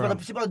 she's Bro.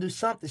 supposed to do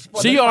something.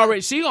 Your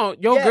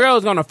Yeah.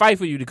 girl's gonna fight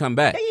for you to come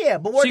back. Yeah,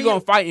 but what She are you-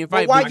 gonna fight and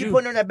fight, But why but you you-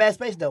 putting her in that bad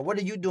space though? What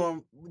are you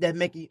doing that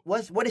make you?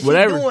 What is she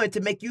Whatever. doing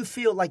to make you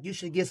feel like you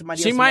should give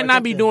somebody? She else might more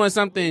not be attention? doing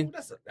something.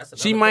 That's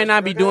She another might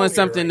not question be I got doing here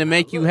something to right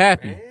make now. you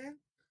happy, Man.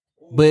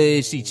 but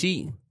is she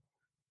cheating?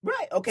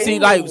 Right. Okay. See,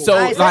 like, so,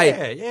 I ain't like,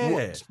 saying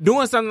Yeah.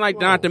 Doing something like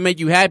that to make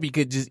you happy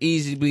could just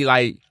easily be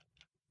like,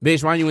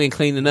 bitch, why you ain't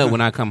cleaning up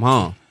when I come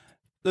home?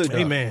 Look,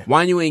 dog. Amen.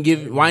 Why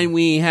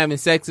we ain't having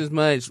sex as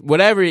much?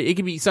 Whatever, it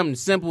could be something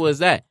simple as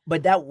that.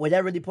 but that would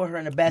that really put her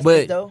in a bad But-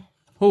 space though?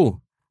 Who?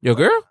 Your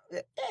girl?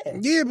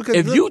 Yeah, because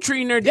If look, you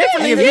treating her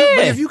differently, if you,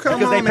 yeah. if you come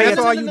Because they home pay and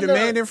that's all you attention.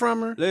 demanding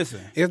from her,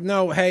 Listen, it's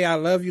no, hey, I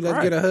love you, let's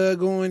Right. get a hug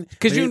going.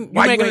 Because you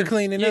why you making ain't her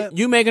cleaning up?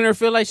 You making her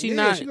feel like she Yeah,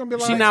 not she gonna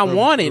be she like- not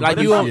wanted, like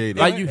you Appreciate it.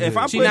 like you If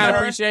I'm she putting not her-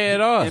 appreciated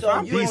at all.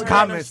 So you These don't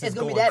comments think is it's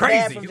gonna be going that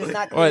bad crazy. from just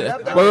not Wait, cleaning up.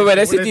 wait, though?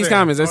 let's hit they these say?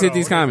 comments. Let's hit Hold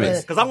these on,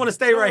 comments. Because I want to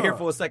stay right here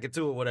for a second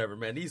too, or whatever,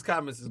 man. These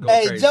comments is going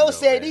Hey, crazy. Joe though,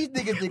 said man. these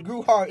niggas that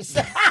grew hearts.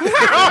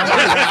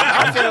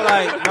 I feel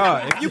like,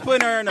 dog, if you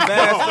put her in a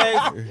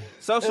bad space,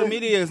 social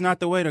media is not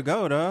the way to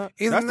go, dog.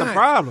 It's That's the not.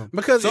 problem.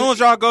 Because as soon as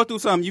y'all go through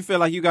something, you feel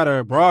like you got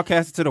to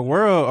broadcast it to the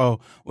world. Oh,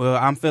 well,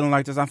 I'm feeling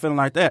like this. I'm feeling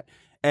like that.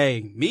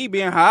 Hey, me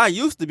being how I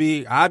used to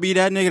be, I be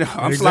that nigga.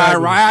 I'm Exactly.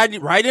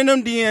 sliding right in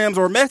them DMs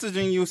or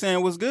messaging you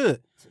saying what's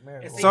good.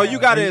 So you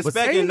got to But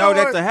expect see, and know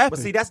that what? to happen. But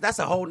see, that's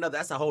a whole nother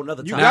You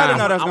time. gotta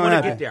know that's I gonna wanna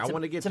happen. get there. I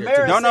want to get Tamara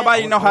there. Don't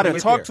nobody know how to I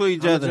wanna talk get to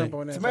each other. jump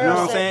on that. You know what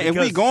I'm saying? If we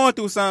Because- going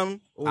through something,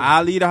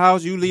 I leave the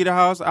house, you leave the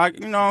house.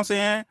 You know what I'm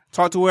saying?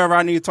 Talk to whoever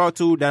I need to talk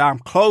to that I'm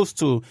close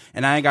to,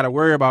 and I ain't got to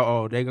worry about,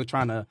 oh, they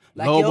trying to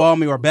Like lowball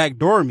me or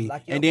backdoor me.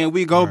 Like your- And then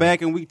we go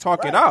back and we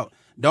talk it out.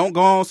 Don't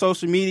go on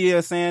social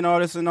media saying all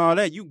this and all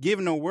that. You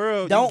giving the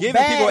world, Don't you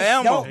giving people bash,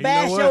 ammo. don't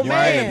bash what? your You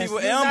man. giving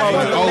people You're ammo. not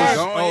gonna Oh, bash-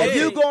 don't- If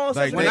you go on Like,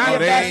 social they- media,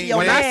 they bash ain't- your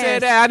When man. I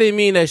said that, I didn't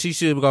mean that she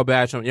should go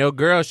bash him. Your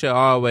girl should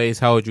always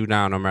hold you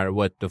down no matter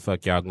what the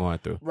fuck y'all going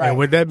through. Right. And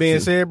with that being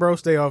said, bro,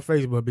 stay off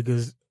Facebook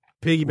because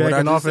What I piggybacking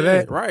just off of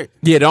said, that, right?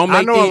 Yeah, don't make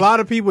I know these, a lot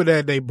of people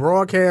that they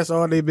broadcast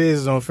all their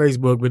business on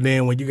Facebook, but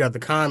then when you got the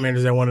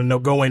commenters that want to know,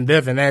 go in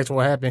depth and ask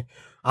what happened,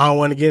 I don't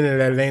want to get into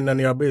that. It ain't none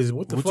of your business.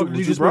 What the What fuck you- did what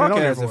you you just put it on there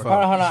broadcasting for? for?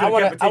 Hold on.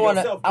 You should've kept it to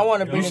yourself, I want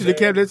to You bring should have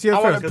kept it to I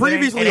wanna- yourself.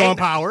 Previously on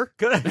Power.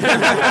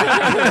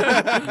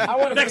 I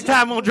want to Next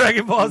time on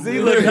Dragon Ball Z,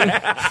 look.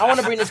 I want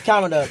to bring this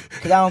comment up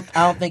because I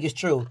don't think it's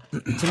true.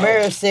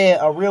 Tamara said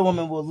a real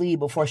woman will leave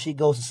before she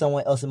goes to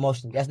someone else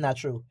emotionally. That's not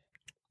true.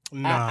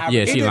 Nah.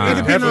 Yeah, she It lying.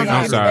 depends on-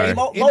 I'm sorry.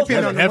 Most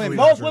depends on the women, women.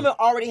 most women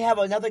already have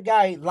another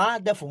guy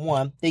lined up for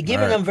one. They're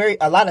giving them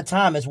a lot of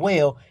time as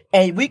well,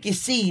 and we can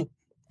see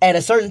at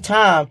a certain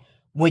time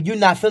when you're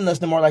not feeling us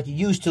no more like you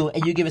used to,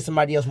 and you giving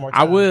somebody else more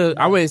time.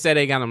 I wouldn't say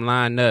they got them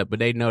lined up, but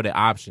they know the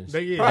options.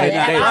 Probably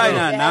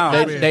not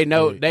now. They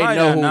know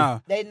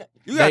who.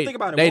 You gotta think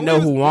about it. They know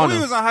who won When we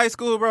them. was in high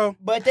school, bro.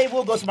 But they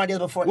will go somebody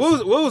else before.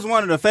 What was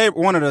one of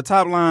the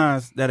top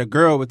lines that a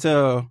girl would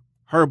tell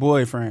her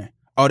boyfriend?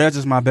 Oh, that's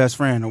just my best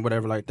friend or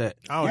whatever like that.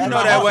 Oh, You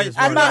know that wasn't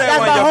your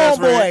best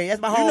friend.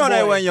 That's my You know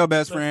that homeboy. wasn't your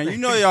best friend. You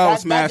know y'all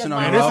was smashing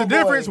on And her. it's Oh, a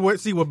difference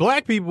with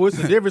black people. It's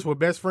a difference with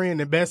best friend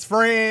and best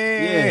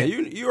friend.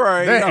 Yeah, you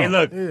already know. Hey,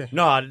 look, Yeah.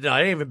 no, it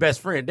ain't even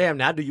best friend. Damn,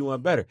 now I do you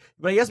one better.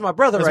 But that's my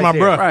brother That's right my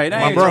there. bro. Right, that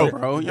My ain't bro. your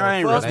bro. Y'all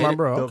ain't Fuck. That's my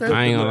bro. Okay.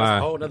 I ain't gonna That's a lie.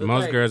 whole nother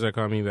Most thing. girls that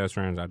call me best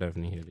friends, I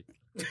definitely hit it.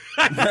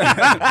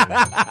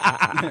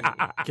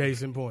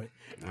 Case in point.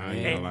 I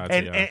ain't gonna lie to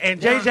And, y'all.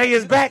 and JJ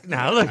is back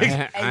now. Look, I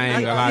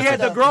ain't gonna lie he had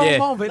to the you. grown Yeah,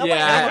 moment.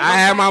 yeah, I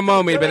had my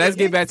moment, but let's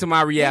get back to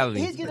my reality.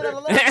 He's getting a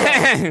lot of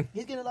love.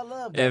 He's getting a lot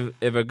of love.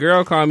 If a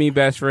girl call me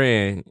best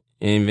friend,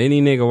 and if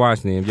any nigga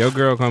watching it, if your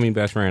girl call me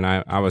best friend,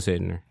 I was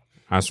hitting her.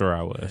 I swear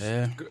I was.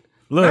 Yeah.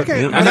 Look,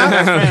 Okay. That's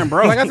best friend,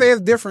 bro. Like I say,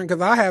 it's different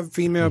because I have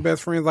female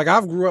best friends. Like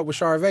I've grew up with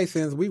Charvet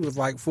since we was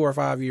like 4 or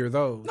 5 years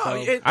old. No, So,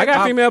 it- I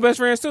got female best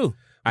friends too.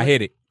 I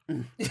hit it.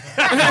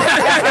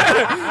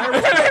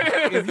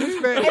 if you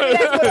spend, Every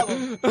last one of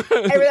them.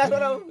 Every last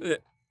one of them.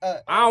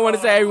 I don't want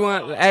to say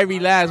every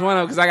last one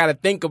of them because I got to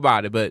think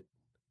about it, but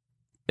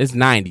it's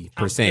 90%.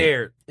 I'm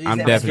scared. I'm I'm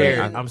definitely.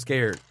 Scared. I'm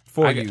scared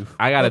for you.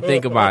 I got to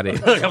think about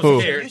it. I'm Who?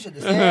 scared. You should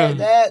have said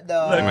that,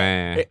 though.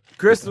 Man,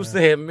 Crystal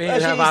said men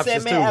She have said,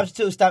 options man, too. options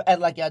too. Stop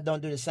acting like y'all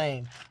don't do the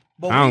same.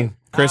 But I don't.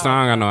 Chris,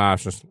 I don't got no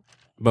options,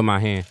 but my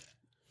hand.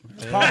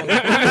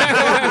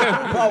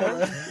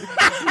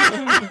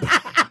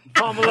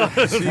 Pamela,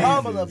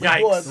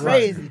 Yikes. boy,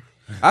 crazy.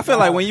 I feel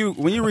like when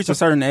you reach a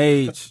certain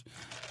age,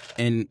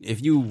 and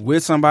if you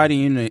with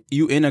somebody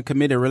in a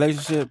committed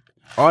relationship,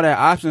 all that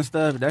option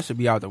stuff that should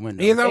be out the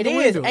window. he's out It the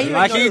is. window. And you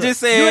Like ignore he it.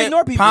 just You said,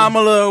 ignore people.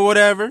 Pamela or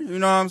whatever. You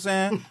know what I'm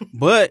saying?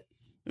 But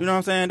you know what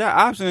I'm saying? That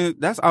option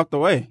that's out the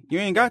way. You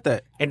ain't got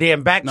that. And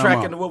then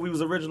backtracking No. to what we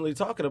was originally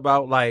talking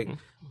about, like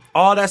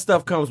all that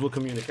stuff comes with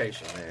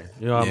communication, man.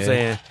 You know what I'm Yeah.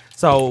 saying?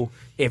 So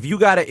if you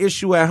got an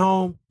issue at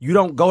home, you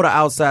don't go to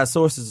outside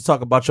sources to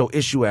talk about your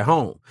issue at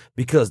home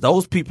because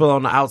those people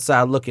on the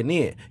outside looking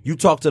in. You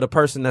talk to the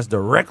person that's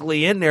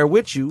directly in there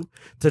with you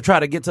to try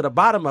to get to the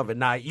bottom of it.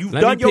 Now you've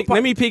done your part.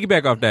 Let me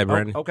piggyback off that,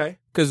 Brandon. Okay.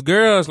 Because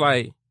girls,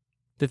 like,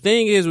 the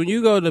thing is, when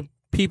you go to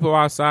people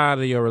outside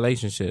of your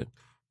relationship,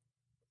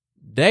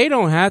 they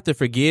don't have to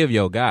forgive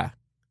your guy.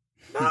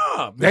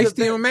 No, They because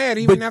still mad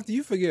even after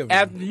you forgive them.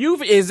 After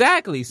you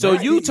exactly. So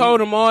Right. you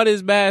told them all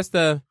this bad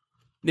stuff.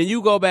 Then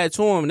you go back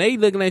to them. They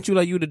looking at you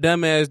like you the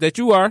dumbass that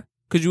you are,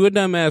 because you a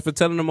dumbass for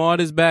telling them all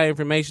this bad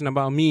information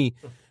about me.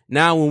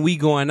 Now when we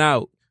going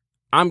out,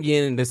 I'm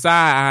getting the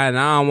side eye, and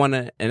I don't want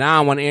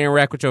to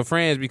interact with your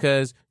friends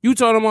because you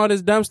told them all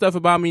this dumb stuff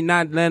about me,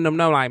 not letting them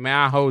know like, man,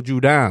 I hold you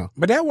down.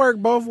 But that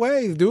worked both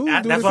ways, dude.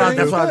 That's Do what the I same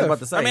was stuff. about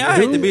to say. I mean, I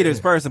hate to be this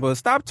person, but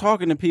stop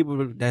talking to people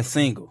that's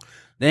single.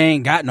 They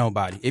ain't got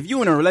nobody. If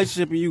you in a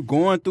relationship and you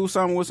going through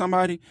something with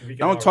somebody,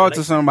 don't talk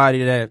to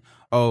somebody that,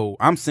 oh,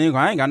 I'm single.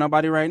 I ain't got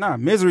nobody right now.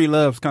 Misery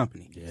loves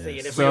company.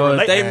 So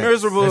if they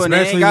miserable and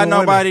they Especially ain't got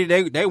with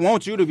nobody, they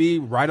want you to be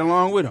right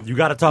along with them. You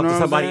got to talk You know to what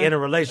I'm somebody saying? in a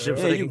relationship.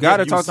 so Yeah, they you can got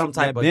to give talk to some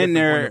type of been different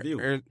there. point of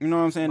view. You know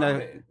what I'm saying?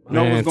 That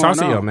know Man, what's talk going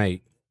to your on.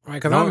 mate. Right,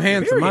 because I'm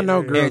handsome. I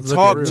know girls. And look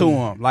talk at to real.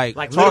 them, like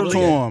Like talk to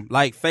literally. them,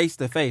 like face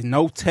to face.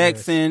 No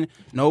texting,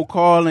 no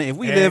calling. If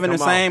we Hey, live in the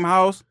come on. same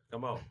house,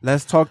 Come on.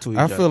 let's talk to each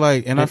I other. feel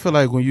like, and I feel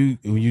like when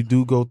you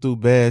do go through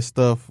bad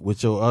stuff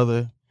with your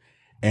other,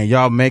 and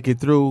y'all make it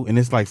through, and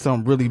it's like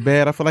something really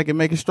bad, I feel like it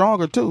make it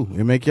stronger too.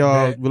 It make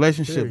y'all That-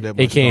 relationship that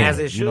It much can. stronger. As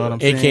it You know what I'm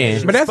should. It saying?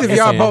 can. But that's if It's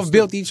y'all a- both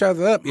built each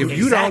other up. If you the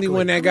only Exactly.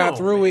 one that Come got on,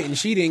 through man. it and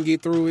she didn't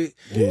get through it,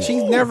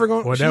 she's never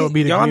gonna. Well, that would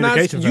be the y'all not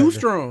communication you factor.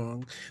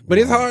 strong, but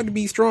it's hard to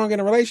be strong in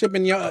a relationship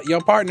and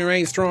your partner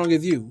ain't strong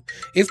as you.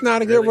 It's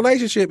not a good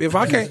relationship. If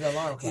I can't,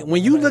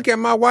 when you look at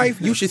my wife,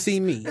 you should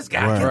see me. This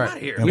guy, get out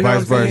of here. And You know what I'm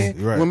vice versa.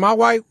 saying? Right. When my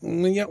wife,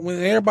 when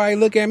everybody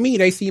look at me,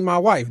 they see my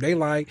wife. They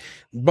like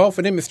both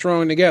of them is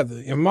strong together.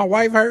 If my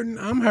wife hurting,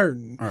 I'm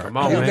hurting. Come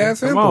on, It's man. that Come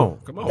simple. on.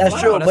 Come on. That's Wow,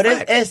 true, but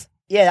facts. it's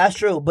that's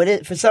true. But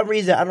it for some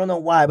reason I don't know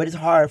why, but it's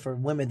hard for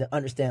women to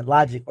understand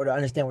logic or to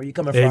understand where you're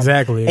coming from.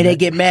 Exactly. and they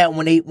get mad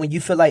when they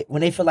feel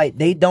like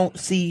they don't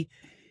see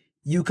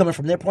you coming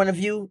from their point of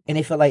view, and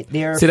they feel like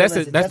they're. See, that's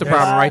the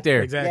problem right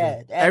there.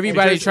 Exactly. Yeah,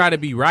 Everybody try to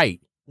be right.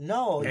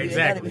 No,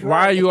 Exactly.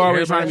 Why are you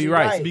always trying to be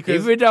right?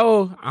 Because- Even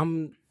though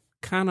I'm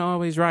kind of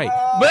always right.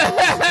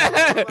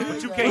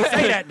 But you can't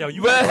say that though.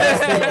 You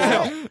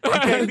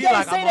can't be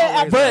like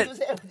I'm always.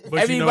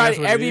 But you know that's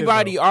what it is,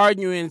 everybody though.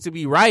 arguing to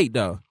be right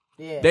though.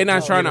 They're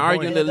not trying to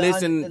argue to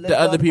listen to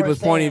other people's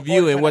point of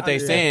view and what they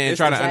saying and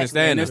try to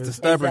understand It's it. the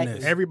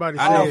stubbornness. Everybody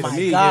I know Oh for my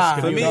me, God.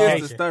 for me, it's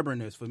Communication. the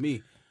stubbornness for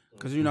me.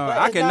 Because, you know, But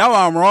I it's can not- know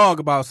I'm wrong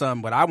about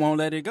something, but I won't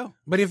let it go.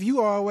 But if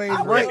you always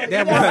I right, will. that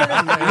You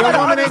gotta your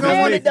woman ain't gonna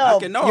understand want it, though. I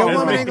can know Your I'm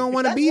woman wrong. ain't gonna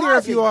want to That's be there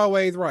if you logic.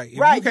 always right. If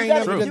Right, you can't you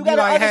never gotta, just you be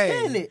gotta like,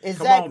 understand hey. it. Come on,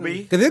 Exactly.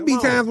 B. Because it be Come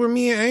on. times where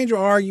me and Angel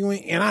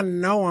arguing, and I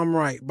know I'm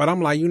right, but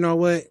I'm like, you know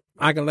what?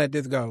 I can let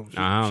this go.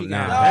 Nah.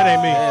 That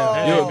ain't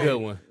me. You're a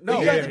good one.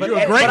 No, you're a great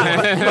one.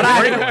 But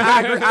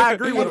I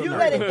agree with if him. you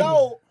let it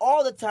go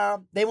all the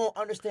time, they won't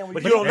understand what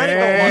But you're you don't let it go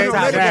Yeah, all the You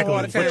time. let it exactly. go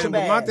all the time. Feel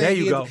But my bad. thing There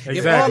you is, go. if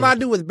Exactly. all I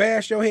do is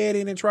bash your head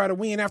in and try to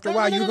win, after a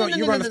while you're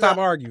going to stop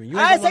arguing. You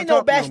I ain't gonna say no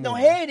talk bash more. no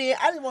head in.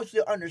 I just want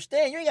you to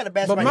understand. You ain't got to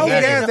bash But my most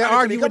head guys in. that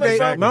argue with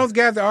Exactly. most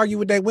guys that argue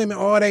with their women,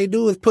 all they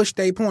do is push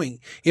their point.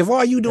 If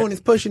all you doing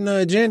is pushing the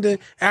agenda,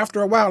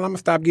 after a while, I'm gonna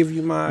stop giving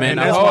you my. Man,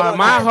 that's why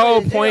my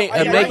whole point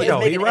of You're making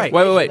You're right.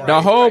 wait.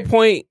 The whole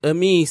point of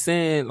me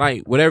saying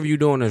like whatever you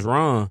doing is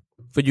wrong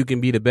for you can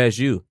be the best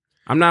you.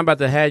 I'm not about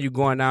to have you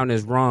going down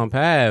this wrong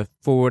path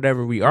for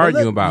whatever we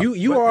arguing about.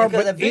 You are,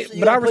 because but eventually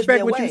but I you'll push respect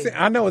me what you away. say.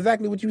 I know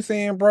exactly what you're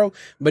saying, bro.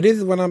 But this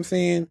is what I'm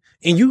saying,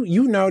 and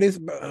you know this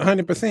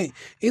 100%.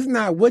 It's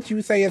not what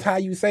you say; it's how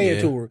you say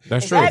it to her.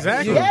 That's true.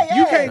 Exactly. Yeah.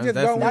 You can't just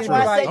That's go in definitely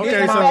and be like, true. "This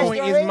Okay, is my so-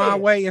 point. It's my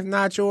way. It's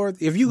not yours."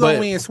 If you But-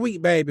 go in,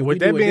 sweet baby. With we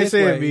that do it being this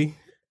said, way. B,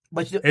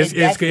 But you,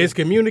 it's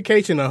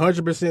communication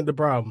 100% the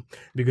problem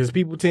because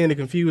people tend to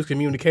confuse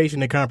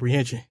communication and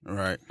comprehension.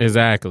 Right.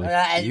 Exactly.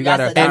 You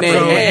gotta- And then-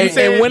 So and- you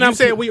said, and when you I'm-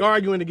 said we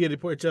arguing to get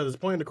each other's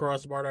point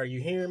across, but are you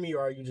hearing me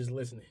or are you just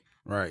listening?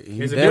 Right.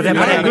 Is it Definitely different?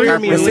 gotta I agree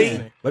with me. But see,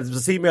 listening.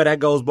 but Mel, that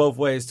goes both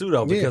ways too,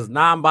 though, because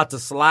now I'm about to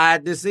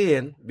slide this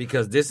in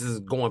because this is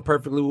going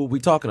perfectly what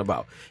we're talking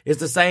about. It's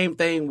the same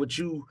thing with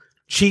you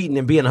cheating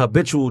and being a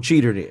habitual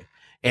cheater then.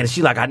 And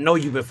she like, I know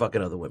you've been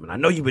fucking other women. I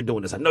know you've been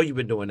doing this. I know you've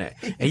been doing that.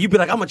 And you be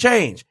like, I'm going to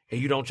change.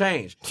 And you don't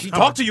change. She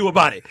talked to you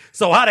about it.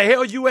 So how the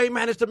hell you ain't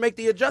managed to make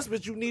the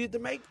adjustments you needed to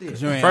make this?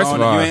 You ain't First of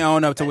own, all- you ain't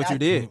own up to what you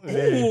did. Ooh,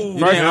 You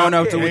didn't own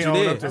up to what ain't you own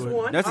did. up to it. That's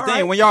one. That's the All thing.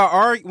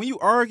 right. When you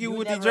argue You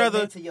with never each other,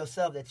 admit to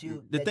yourself that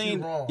you the that thing,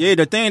 you wrong.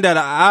 the thing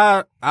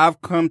that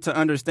I've come to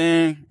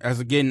understand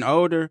as getting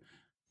older,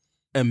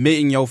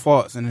 admitting your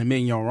faults and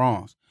admitting your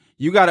wrongs.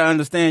 You got to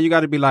understand. You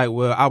got to be like,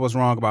 well, I was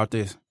wrong about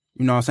this.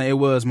 You know what I'm saying? It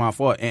was my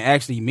fault, and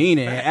actually mean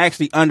it, and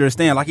actually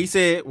understand. Like he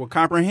said, we're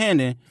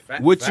comprehending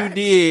what you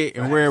did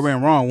and where it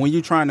went wrong when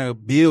you're trying to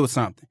build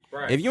something.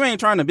 Right. If you ain't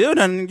trying to build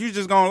nothing, you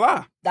just gonna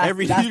lie.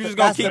 You just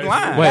gonna keep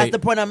lying. Wait. That's the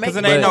point I'm making.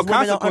 Because it ain't no Women don't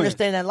consequence.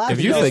 understand that logic.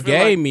 If you though.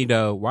 forgave me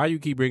though, why you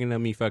keep bringing up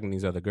me fucking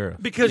these other girls?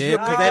 Because Yeah,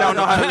 because they don't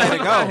know how to let it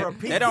go.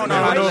 They don't know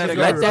how to let it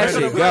go. Let that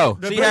shit go.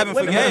 She haven't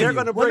Women, forgave they're you.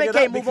 going to bring Women it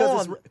can't up move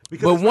because on.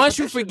 But once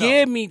you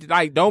forgive me,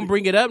 like don't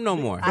bring it up no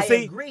more. I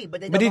see- agree,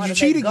 but they don't But know did how you to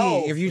cheat let go.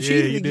 again? If you Yeah,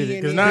 cheated you did it.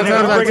 again, Because then 9 you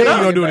times gotta out of bring 10, it you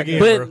up. gonna do it again,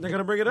 But- bro. They're going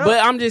to bring it up.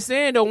 But I'm just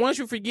saying though, once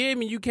you forgive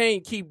me, you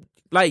can't keep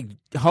like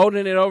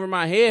holding it over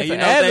my head And you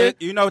forever.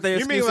 know what their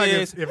You mean excuse like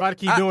is? if I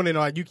keep doing it,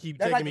 like you keep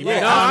That's taking like me the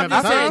back? No, Yeah, I'm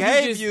just I saying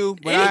forgave you just, you,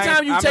 but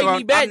anytime you I'm take gonna-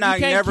 me back, I'm not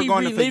you can't never keep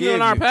gonna reliving forgive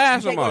on our you.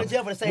 past You no can't go more. to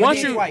jail for the same Once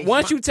thing you twice.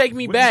 once you take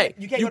me back,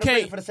 You can't you go to prison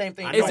can't for the same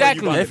thing. exactly. I know where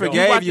They you about to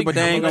forgave about you, to but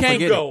they ain't you gonna can't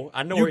forget go. it.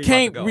 I know You where you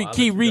can't about to go. I'll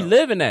keep let you go.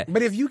 reliving that.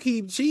 But if you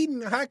keep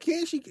cheating, how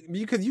can she?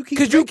 Because you keep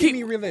Because you making keep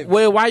me relive.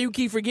 well, why you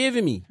keep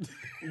forgiving me?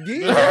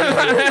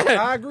 Yeah,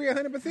 I agree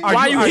 100%.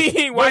 Why you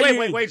keep? Why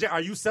you? Wait, Jay,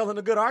 are you selling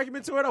a good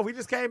argument to her? Though we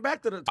just came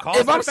back to the.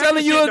 If I'm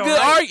selling you a good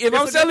argument, if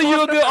I'm selling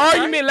you a good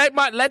argument,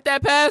 let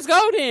that pass go.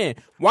 Then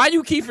why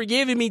you keep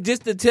forgiving me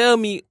just to tell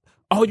me,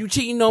 oh, you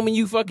cheating on me,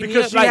 you fucking me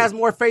because up? she Like, has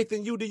more faith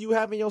in you than you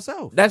have in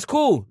yourself. that's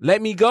cool.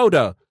 Let me go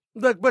though.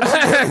 Look, but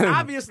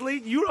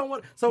obviously you don't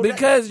want so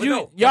Because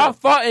y'all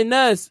fighting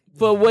us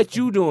for what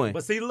you doing.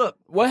 But see, look,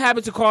 What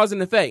happened to cause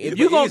and effect? If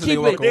you gonna easily keep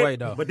walk it, away,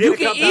 though. but then you it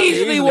can comes down to-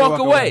 easily walk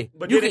away.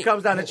 But You then it can-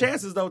 comes down to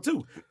chances though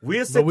too.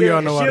 We'll sit But we there all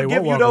and know how she'll they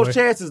give won't you walk those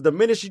away. chances. The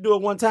minute she do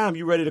it one time,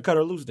 you ready to cut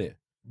her loose then.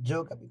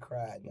 Joke, I be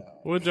crying,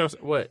 dog.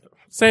 What?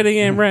 Say it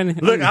again, Brandon.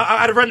 Look,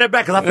 I'd run that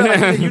back because I feel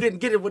like you didn't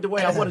get it with the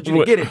way I wanted you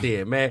to get it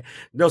then, man.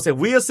 No, say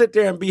we'll sit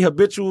there and be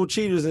habitual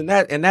cheaters in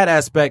that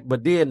aspect,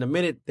 but then the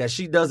minute that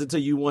she does it to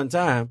you one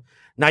time,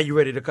 now you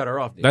ready to cut her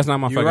off then. That's not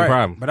my You're fucking right.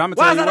 problem. But I'm gonna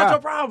Why tell is you that not why. your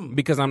problem?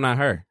 Because I'm not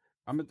her.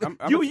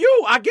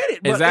 You, I get it,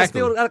 but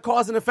Exactly. it's still a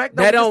cause and effect.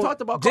 No, That we just don't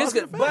talked about just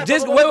cause and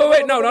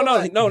effect.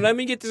 wait. No. Let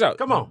me get this out.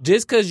 Come on.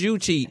 Just because you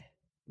cheat,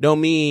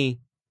 don't mean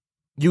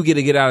you get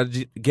a get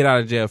out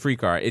of jail free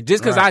card.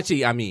 Just because I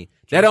cheat, I mean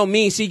that don't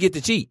mean she get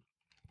to cheat.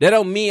 That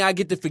don't mean I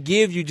get to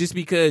forgive you just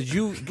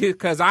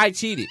because I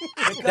cheated.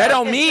 That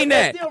don't mean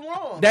that. Still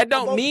wrong. That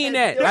don't mean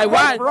that. They're Like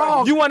why both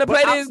wrong. you want to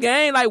play But this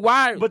game? Like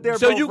why? But they're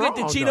So both you get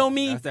to wrong, cheat though. on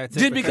me That's that tit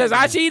just for because tat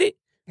I game. cheated?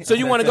 So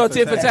you want to go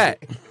tit for tat?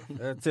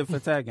 Tit for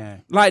tat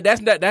game. Like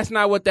that's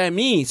not what that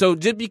means. So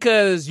just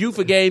because you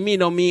forgave me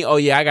don't mean, oh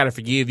yeah, I gotta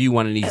forgive you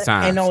one of these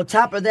times. And on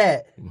top of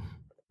that,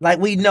 like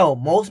we know,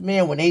 most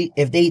men when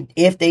if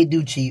they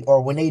do cheat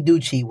or when they do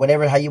cheat,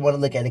 whatever how you want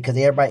to look at it, because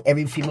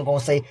every female gonna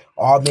say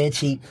all men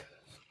cheat.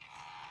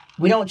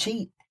 We don't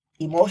cheat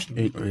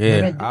emotionally.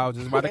 Yeah, I was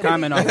just about to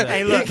comment on that.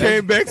 Hey, look,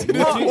 Came back to the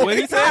What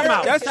he said,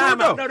 that's true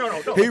though.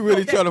 No. He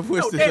really trying to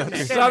push this out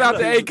there. Shout out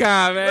to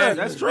Akon, man.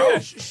 That's true.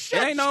 It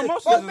ain't no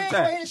Most emotional men attack. go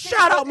ahead and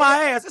Shout out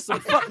my ass. There's some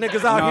fuck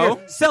niggas out No.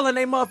 here selling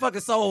their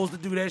motherfucking souls to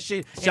do that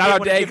shit. And Shout they out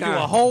wanna to give you Akon.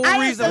 a whole I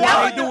ain't reason say why I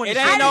they would do doing It it.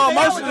 ain't I no didn't say I would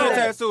emotional do that.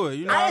 attached to it.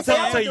 You know what I I'm didn't say I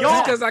saying? would do Just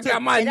that. because I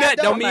got my And nut that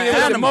don't don't mean matter.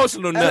 it's an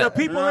emotional To the nut.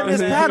 people in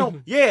this panel,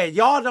 yeah,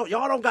 y'all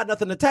don't got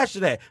nothing attached to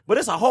that. But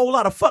it's a whole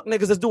lot of fuck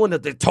niggas that's doing the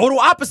total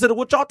opposite of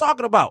what y'all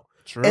talking about.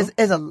 True.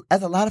 It's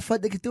a lot of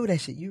fun they can do that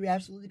shit. You're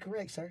absolutely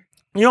correct, sir.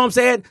 You know what I'm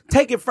saying?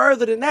 Take it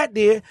further than that,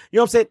 dear. You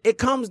know what I'm saying? It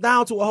comes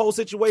down to a whole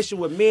situation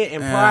with men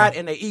and pride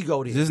and their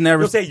ego. Dear. Just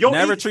never, You know what I'm saying?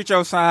 never treat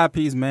your side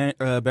piece man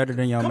better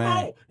than your Come man.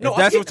 on. No, if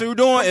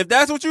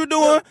that's what you're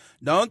doing,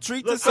 don't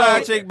treat the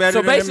side chick better So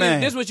than the basically,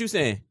 man. this is what you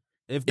saying.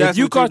 If If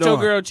you what caught you're your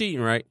doing. girl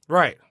cheating, right,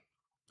 Right.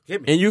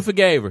 Hit me. and you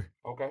forgave her,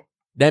 Okay.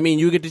 that mean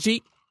you get to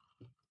cheat?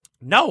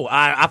 No,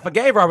 I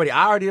forgave already.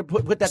 I already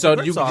put that So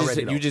to you grips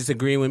already. though. you just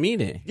agreeing with me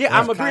then? Yeah,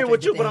 I'm That's agreeing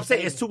with you, contradicting but I'm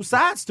saying it's two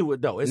sides to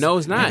it, though. No,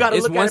 it's not. You gotta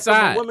It's look one at it from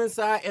side. a woman's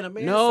side and a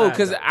man's No, side.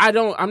 because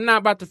though. I'm not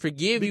about to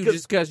forgive you Because-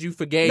 just because you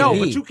forgave No, me.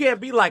 but you can't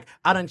be like,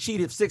 I done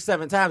cheated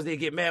 6-7 times, then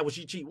get mad when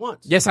she cheat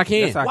once. Yes, I can.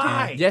 Yes, I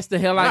Why? can. Yes, the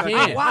hell I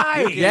can.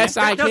 Why? Yes,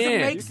 that I doesn't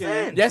can. make You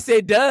sense. Yes,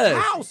 it does.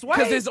 How, Sway?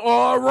 Because it's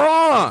all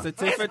wrong. It's a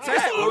tit for It's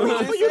tat. all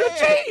wrong for you to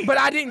cheat. But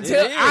I didn't It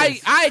tell.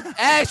 is. I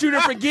asked you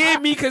to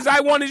forgive me because I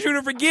wanted you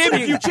to forgive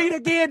If you me. cheat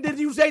again, then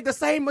you say the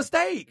same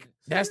mistake.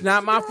 That's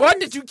not my fault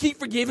that you keep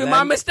forgiving Let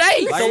my me-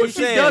 mistakes. Like So you if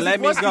she said, does let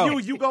it me once go.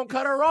 to you gonna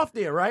cut her off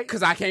there, right?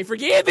 Because I can't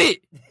forgive it.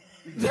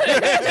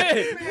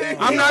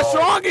 I'm not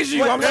strong as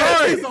you. I'm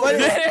sorry. What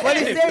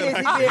he said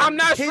is I'm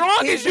not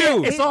strong as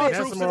you. It's all That's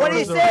truth. some What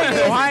he moral said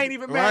So is, I ain't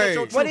even mad at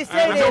your truth. what he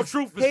said Your is,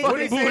 truth is he-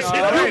 fucking bullshit.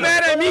 You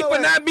mad at me for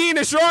not being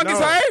as strong as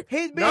her?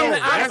 he's being No,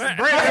 that's honest, Brandon,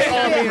 that's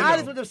all men, honest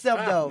though. with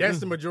himself, though. That's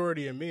the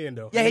majority of men,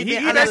 though. Yeah, he he been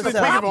honest that's with the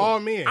himself. speaking for all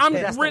men. I'm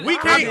That's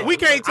really. we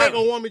can't take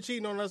a woman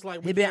cheating on us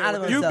like He been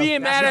honest with You himself.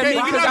 being mad at me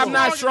You're because not I'm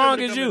not strong strong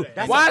enough as to you. come to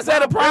that. Why is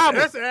that a problem?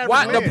 That's the average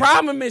Why the man.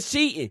 problem is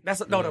cheating?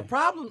 No, the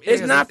problem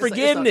It's is not it's a-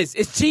 forgiveness.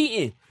 It's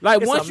cheating.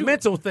 Like It's once a you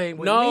mental thing.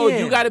 With no, men.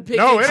 you got to pick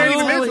No, and it ain't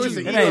choose. mental, what it's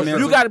you- an ego mental.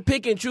 You got to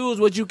pick and choose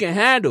what you can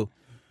handle.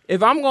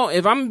 If I'm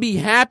gonna be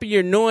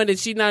happier knowing that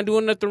she's not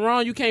doing nothing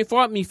wrong, you can't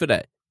fault me for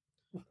that.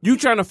 You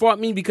trying to fault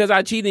me because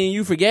I cheated and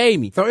you forgave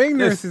me. So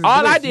ignorance is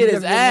all bliss. I did You is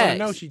just didn't wanna ask.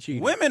 know she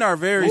cheated. Women are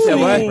very said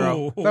what? selfish,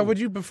 bro. So would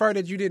you prefer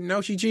that you didn't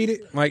know she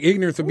cheated? Like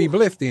ignorance would be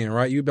bliss then,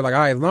 right? You'd be like, all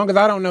right, as long as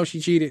I don't know she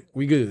cheated,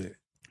 we good.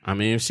 I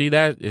mean, if she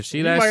that You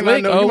slick, might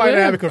not know. oh You might not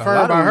well. have it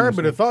confirmed by her, women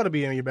but the thought to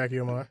be in your back of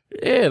your mind.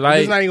 Yeah, It's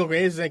like. not even gonna.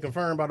 It just ain't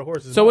confirmed by the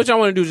horses. So what y'all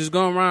want to do? Just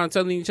go around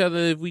telling each other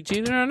if we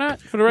cheated or not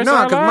for the rest No, of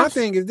our because my lives?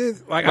 thing is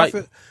this: like, Like- I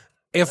feel,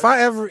 if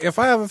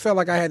I ever felt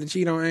like I had to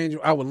cheat on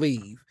Angel, I would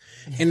leave.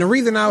 And the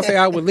reason I would say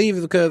I would leave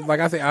is because, like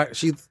I said,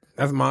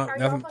 that's my. Are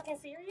That's, y'all fucking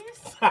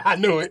serious? I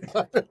knew it.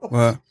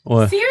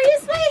 What?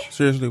 Seriously?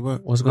 Seriously,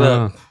 what? What's going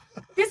on?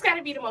 This got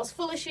to be the most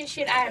foolish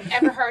shit I have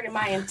ever heard in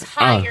my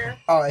entire.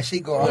 Oh, and she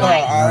going.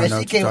 Right. Oh, and No,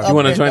 she came you up. You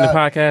want to and, join the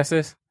podcast,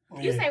 sis?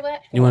 You say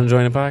what? You want to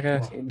join the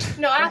podcast?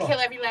 No, I'll kill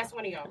every last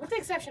one of y'all, with the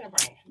exception of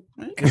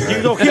Brian.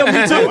 You gonna kill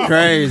me too?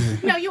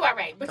 Crazy. No, you are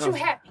right, but you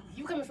happy.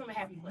 You coming from a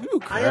happy place.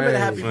 I am in a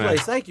happy Man.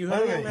 place. Thank you.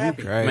 Honey. I'm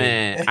happy. Crazy.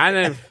 Man, I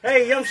never.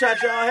 Hey, Yum Shot,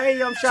 y'all. Hey,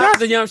 Yum Shot. Shout out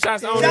to Young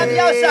Shots Shout out owner. to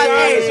y'all, shout out.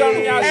 Hey, shout out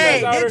to y'all, Hey,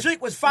 shout out. that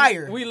drink was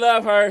fire. We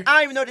love her. I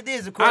don't even know what it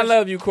is, of course. I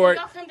love you, Court.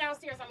 Y'all come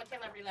downstairs, I'm gonna kill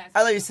every last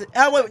I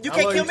one. love you. Wait, you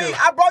can't love kill you me. too.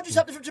 I brought you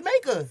something from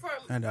Jamaica. From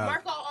And,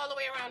 Marco all the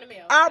way around the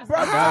mill. I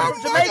brought you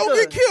something from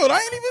Jamaica. killed. I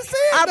ain't even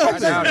saying I brought you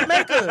something from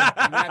Jamaica.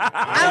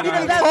 I don't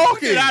even know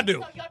What did I do? So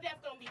your death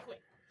gonna be quick.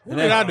 What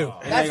did I do?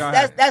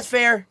 That's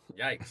fair.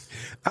 Yikes.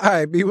 all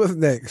right, B, what's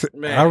next?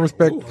 Man. I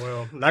respect.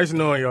 Well, nice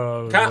knowing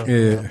y'all.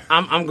 Yeah.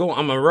 I'm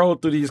gonna roll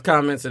through these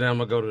comments and then I'm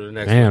gonna go to the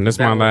next one. Damn, this is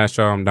my That one. last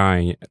show. I'm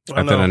dying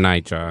after know. the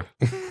night, y'all.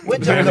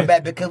 When Joe come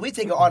back because we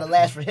taking all the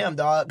last for him,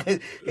 dog. Here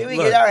we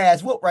get our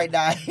ass whooped right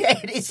now.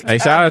 Hey,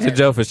 shout out to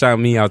Joe for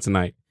shouting me out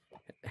tonight.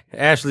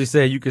 Ashley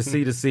said you can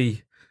see the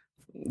sea.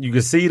 You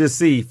can see the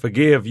sea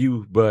forgive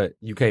you, but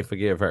you can't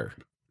forgive her.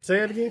 Say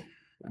it again.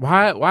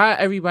 Why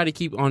everybody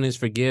keep on this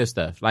forgive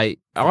stuff? Like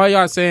all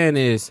y'all saying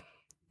is,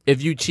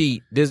 if you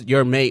cheat,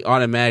 your mate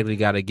automatically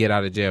got to get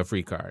out of jail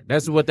free card.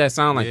 That's what that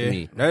sound like to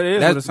me. That is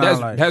That's what it sounds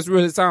like. That's what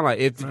it sound like.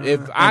 If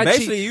I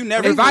basically, cheat, you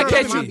never if I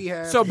forgive catch me.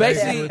 you, so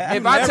basically, You if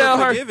I never tell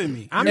her, forgiven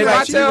me. I'm if right,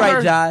 I tell right,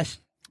 her, Josh.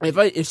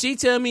 if she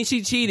tell me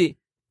she cheated,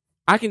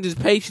 I can just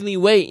patiently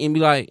wait and be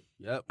like,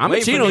 Yep. I'm gonna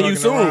Waiting cheat for on you you to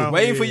soon. around.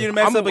 Waiting for you to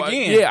mess up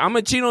again. Yeah, I'm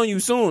gonna cheat on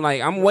you soon.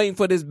 Like I'm waiting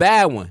for this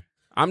bad one.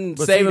 I'm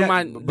But saving see,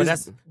 my. But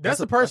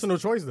That's a personal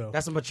choice, though.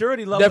 that's a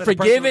maturity level. the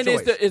forgiving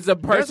is a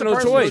personal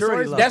personal choice.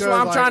 choice That's what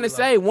I'm because, trying to like-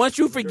 say. Once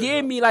you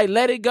forgive me, like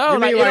let it go. You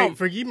Like, mean it like don't-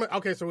 forgive me?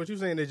 Okay, so what you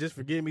saying is just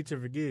forgive me to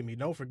forgive me.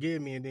 Don't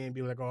forgive me and then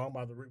be like, oh, I'm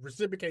about to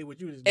reciprocate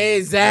what you just did.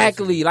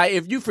 exactly. Like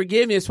if you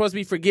forgive me, it's supposed to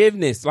be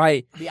forgiveness.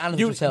 Like Be honest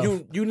you, with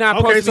yourself. you not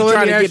Okay, supposed so to be let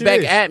trying me to ask get you back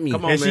this. at me.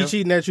 Come on, And she man.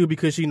 cheating at you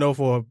because she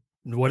know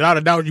without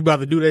a doubt you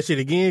about to do that shit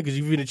again because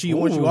you've been a cheat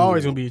once, you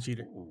always gonna be a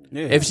cheater.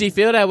 Yeah. If she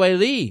feel that way,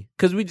 leave.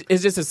 Because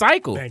it's just a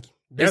cycle. Thank you.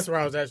 That's where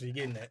I was actually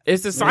getting at.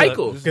 It's a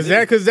cycle. Because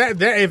that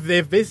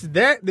if it's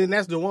that, then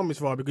that's the woman's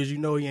fault because you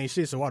know he ain't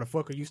shit. So why the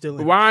fuck are you still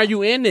in? Why are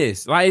you in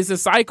this? Like it's a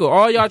cycle.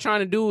 All y'all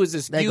trying to do is That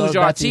excuse goes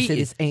y'all back to you said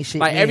cheating. this ain't shit,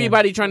 Like man.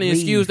 everybody trying to Leave.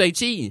 excuse they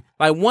cheating.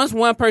 Like once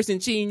one person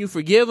cheating, you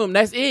forgive them.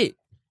 That's it.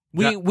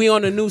 We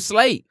on a new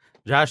slate.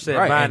 Josh said,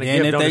 Right, buying and a then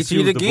gift if don't they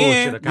excuse cheat the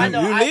again, bullshit. I Okay?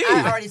 know. You I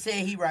leave. already said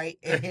he right.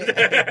 You know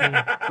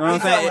what I'm He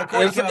saying?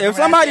 told me, If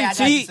somebody I got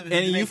you cheat some and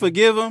you Jamaican.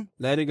 forgive them,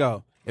 let it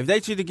go. If they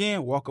cheat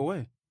again, walk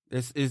away.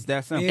 It's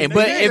that simple. Yeah,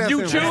 But It if is you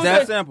that choose, simple. It's that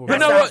to, simple. you That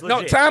know sounds what? No,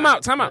 legit. time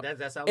out.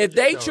 That sounds If legit,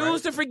 they though, choose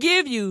right? to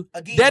forgive you,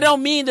 Again. that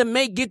don't mean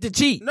to get the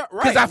cheat. No,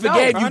 Because right. I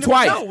forgave No, you 100%.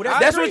 twice. No, that's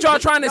That's great. what y'all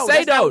trying to No, say,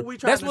 that's not though. what we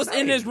trying That's to what's say.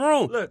 in this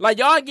room. Look, Like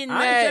y'all getting I ain't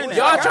mad. saying that.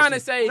 Y'all I got trying you.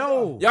 to say,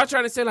 No. y'all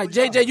trying to say like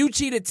JJ, you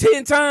cheated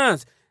 10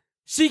 times.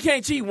 She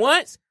can't cheat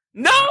once.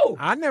 No.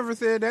 I never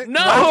said that.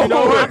 No. You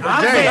know what?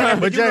 I'm Jay, saying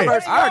but Jay,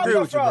 I agree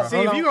with you, bro. see,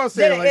 if you gonna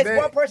say it like it's that,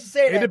 one person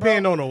saying it that,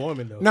 depends bro. on the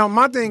woman though. No,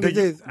 my thing is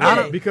this. I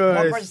don't, because-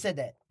 one person said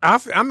that.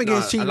 I'm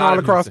against Nah, cheating a lot all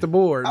of across people the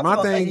board. I'm My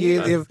gonna thing say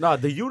is he if No,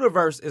 the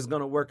universe is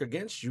gonna work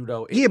against you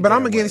though. yeah, but I'm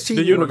Either against way.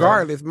 cheating universe.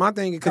 regardless. My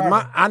thing is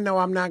because I know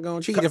I'm not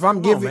gonna cheat. If I'm come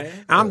on, giving, man.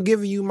 I'm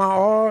giving you my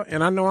all,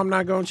 and I know I'm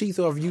not gonna cheat.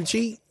 So if you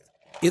cheat,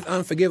 it's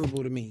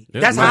unforgivable to me.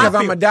 That's because how I I'm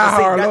feel. a But see,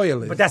 diehard that-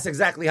 loyalist. But that's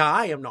exactly how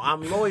I am. No,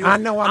 I'm loyal. I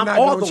know I'm not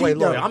all gonna the way cheat,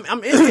 loyal. though.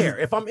 I'm in there.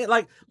 If I'm in,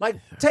 like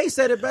Tay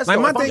said it best. Like,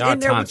 though. my If thing- I'm in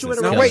there with you in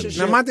a Now wait,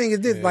 relationship. now my thing is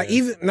this: like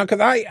even because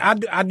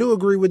I do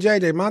agree with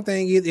JJ. My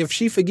thing is if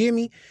she forgive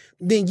me,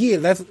 then yeah,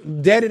 let's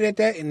dead it at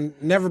that and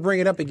never bring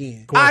it up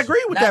again. I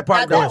agree with that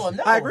part. Not that though. one,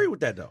 no. I agree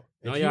with that though.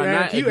 No, You y'all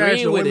ask- not you ask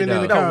agreeing the with it, women in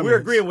though. the No, we're comments.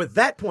 agreeing with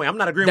that point. I'm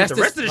not agreeing That's with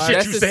the rest of the shit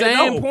that's you the said.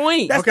 same No.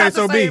 point. That's Okay, not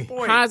so the same B.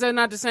 point. How is that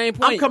not the same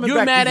point? I'm coming you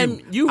back mad to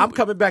at you. I'm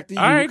coming back to you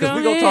All right, because go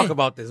we're gonna ahead. talk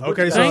about this. What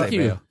Okay, you so gotta Thank say,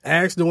 you. man?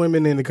 ask the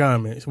women in the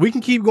comments. We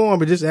can keep going,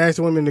 but just ask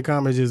the women in the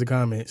comments. Just the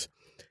comments.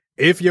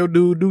 If your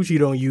dude do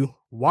cheat on you,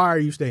 why are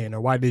you staying, or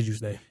why did you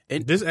stay?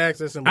 Just ask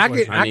that simple I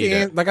question. can, I need can,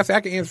 that. like I said,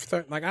 I can answer.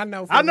 Certain, like I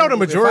know, for I know the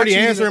example, if I majority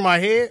cheated- answer in my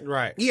head.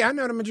 Right. Yeah, I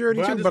know the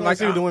majority But I too. just But wanna like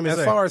see what the women as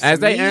say. far as As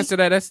they me, answer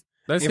that, let's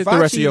if hit I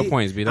the rest of your cheated,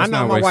 points, B. I That's know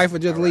not my waste. wife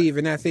would just leave,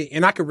 and that's it.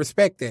 And I could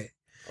respect that.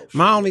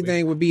 My only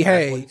thing would be,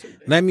 hey,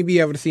 let me be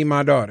able to see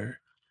my daughter.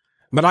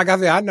 But like I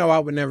said, I know I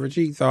would never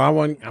cheat, so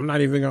I'm not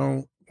even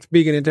going to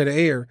speak it into the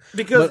air.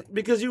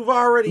 Because you've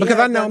already Because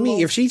had I know that me,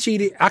 long- if she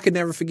cheated, I could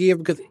never forgive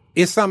because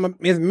it's something.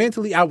 It's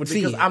mentally, I would see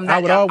because it. I'm I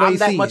that, would always I'm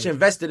that see much it.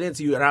 invested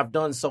into you, and I've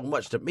done so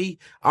much to me.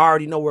 I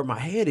already know where my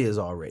head is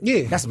already.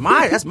 Yeah. that's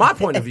my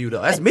point of view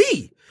though. That's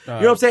me. You know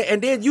what I'm saying?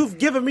 And then you've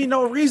given me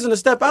no reason to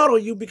step out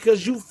on you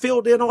because you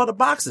filled in all the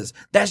boxes.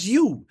 That's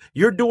you.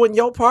 You're doing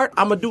your part.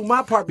 I'm gonna do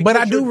my part. But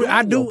I because do, you're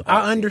I doing do, your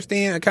part. I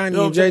understand Kanye You know and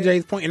what I'm saying?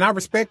 JJ's point, and I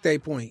respect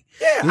that point.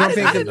 Yeah, You know what I'm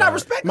saying? I did not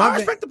respect. My I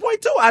respect the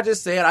point too. I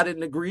just said I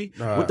didn't agree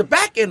with the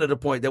back end of the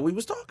point that we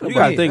was talking You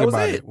about. gotta think That was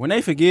about it. When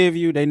they forgive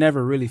you, they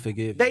never really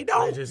forgive you. They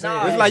don't. It's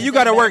like you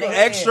gotta work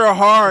extra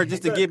hard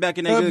just to get back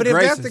in their good But if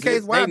graces. that's the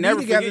case, why they be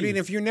never together forgive then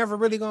you. if you're never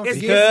really going to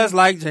forgive? Because,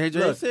 like JJ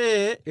Look,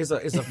 said, it's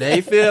a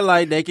they feel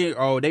like they can.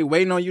 Oh, they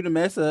waiting on you to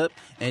mess up,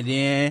 and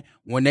then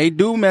when they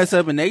do mess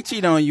up and they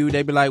cheat on you,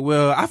 they be like,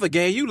 "Well, I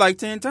forgave you like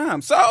 10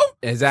 times." So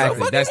Exactly.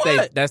 So That's fucking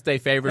what? that's their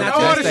favorite. Now, all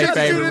That's the their shit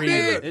that favorite you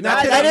did. reason.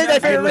 That is their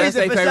favorite That's reason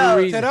their for favorite sure.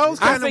 reason. To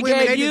those I kind of women,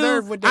 forgave they you.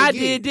 deserve what they I get.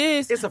 did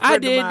this. It's a I friend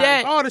of did mine.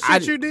 that. All the I-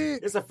 shit you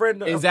did. It's a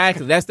friend.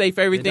 Exactly. That's their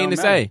favorite It thing to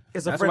don't say. matter.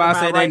 It's a That's friend why of I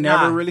mine say they right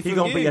never now. really He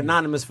gonna be forgive.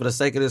 anonymous for the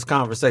sake of this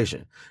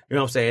conversation. You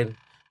know what I'm saying?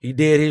 He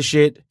did his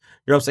shit. You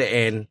know what I'm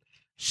saying? And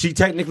she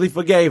technically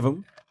forgave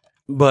him,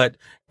 but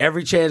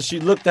every chance she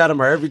looked at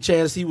him or every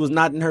chance he was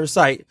not in her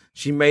sight,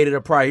 she made it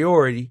a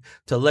priority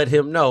to let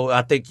him know,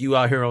 I think you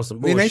out here on some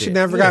I bullshit. mean, they should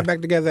never got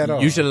back together at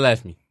all. You should have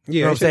left me. Yeah,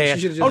 You know what I'm saying?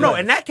 She should've just Oh no, left.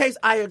 in that case,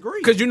 I agree.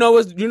 Because you know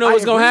what's I gonna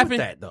agree with happen.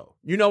 that though.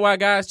 You know why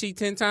guys cheat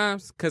 10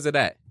 times? Because of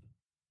that.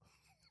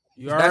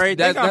 you already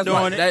think I'm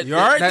doing it. You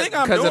already think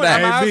I'm doing it.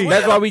 that. I might as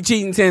That's well. why we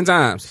cheating 10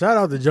 times. Shout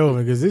out to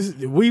Joven because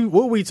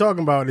what we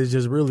talking about is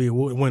just really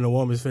when a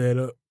woman's fed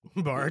up.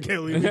 Bar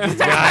Kelly, You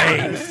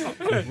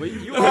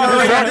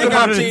already think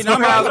I'm cheating. I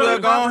might as well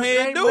go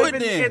ahead and do it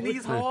in then.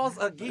 these halls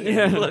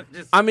again. Look,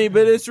 just, I mean,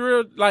 but it's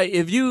real. Like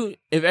if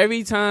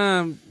every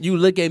time you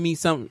look at me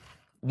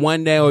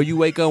one day or you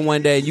wake up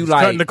one day, you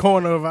cutting like the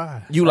corner of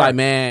eye. you like,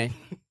 man,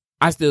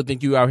 I still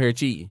think you out here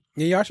cheating.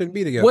 Yeah, y'all shouldn't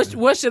be together.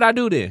 What should I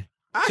do then?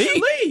 I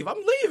should leave. I'm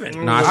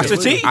leaving. No, I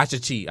should cheat. I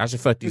should cheat. I should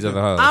fuck these other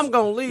hoes. I'm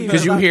gonna leave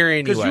Because you here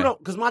Because anyway.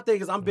 Because my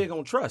thing is, I'm big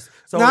on trust.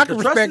 So No, I if can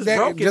the trust respect is that.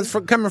 broken,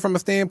 Just coming from a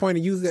standpoint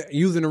of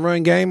using the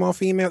run game on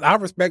females, I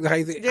respect how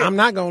you say, I'm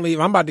not going to leave.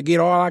 I'm about to get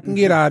all I can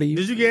get out of you.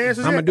 Did you get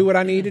answers? I'm going to do what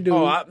I need to do.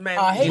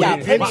 man, he got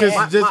plenty just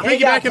of answers. He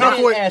got piggybacking off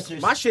plenty what- of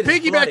answers. my shit is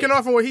Piggybacking flooded.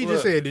 off of what he Look,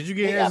 just said, did you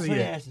He get got answers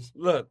plenty of yet? answers.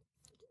 Look,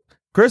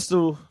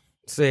 Crystal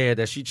said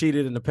that she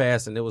cheated in the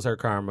past and it was her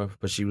karma,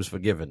 but she was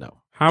forgiven though.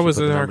 How was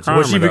put it the her number two. karma?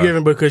 Was she though?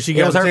 forgiven because she It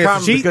got was a her chance karma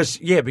to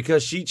cheat?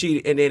 because she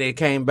cheated and then it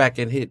came back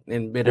and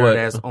bit her What?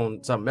 ass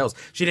on something else.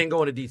 She didn't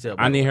go into detail.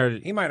 I need her.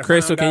 He might have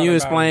Crystal, found can out you about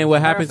explain it.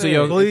 what happened to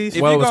your? Please.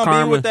 If What you was gonna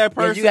karma? be with that Yeah,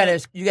 person,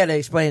 you gotta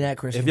explain that,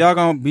 Chris. if y'all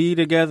gonna be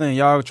together and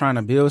y'all trying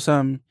to build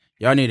something,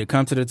 y'all need to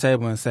come to the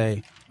table and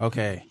say,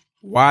 okay,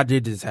 why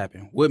did this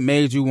happen? What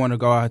made you want to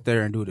go out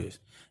there and do this?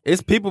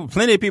 It's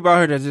plenty of people out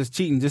here that's just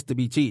cheating just to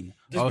be cheating.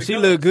 She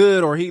look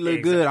good or he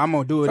look good, I'm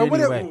gonna do it So what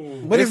if- anyway.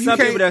 what There's if you some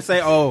can't- people that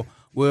say, oh,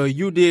 well,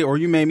 you did or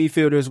you made me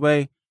feel this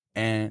way,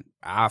 and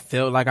I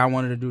felt like I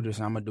wanted to do this,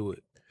 and I'm gonna do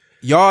it.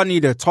 y'all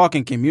need to talk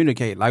and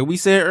communicate. Like we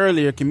said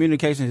earlier,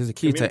 communication is the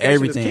key to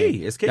everything.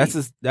 Is key. It's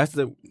key. That's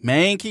the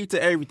main key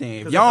to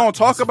everything. If y'all don't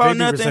talk about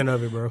nothing,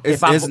 of it, bro.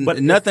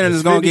 Nothing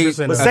is going to get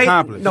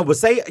accomplished. No, but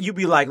say you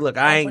be like, look,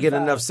 I ain't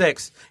getting enough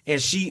sex,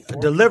 and she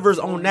delivers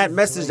on that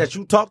message that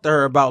you talked to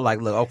her about.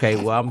 Like, look, okay,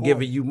 well, I'm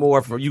giving you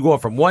more for you going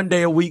from 1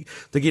 day a week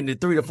to getting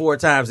it 3 to 4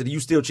 times, and you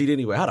still cheat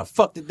anyway. How the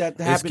fuck did that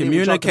happen? It's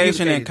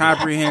communication and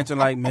comprehension,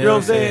 like Mel You know what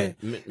I'm saying?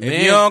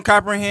 If you don't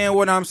comprehend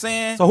what I'm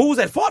saying, So who's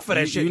at fault for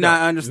that shit? you're though?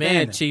 not understanding.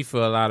 Men cheat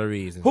for a lot of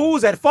reasons.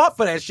 Who's at fault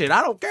for that shit?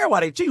 I don't care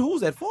why they cheat.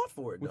 Who's at fault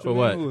for it? Though? For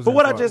what? For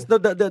what I just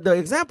the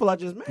example I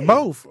just made.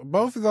 Both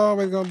is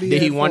always gonna be.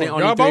 Did he at want it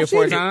fault. only Y'all 3 or both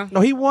 4 cheated. times? No,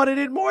 he wanted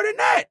it more than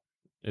that.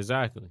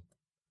 Exactly.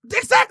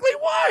 Exactly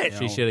what?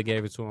 She should have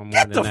gave it to him more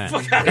Get than the that.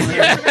 fuck out of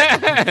here.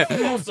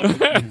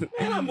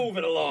 Man, I'm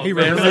moving along. He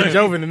man. represents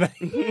Joven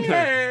tonight.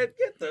 Man,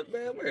 get the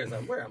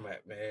man. Where I'm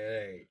at, man?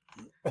 Hey.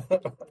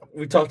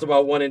 We talked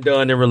about one and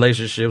done in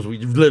relationships. We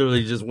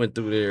literally just went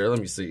through there. Let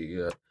me see.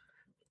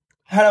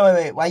 Hold on,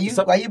 wait. Why you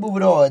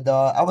moving on,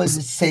 dog? I was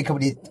just saying a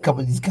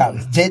couple of these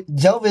comments.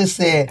 Joven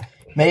said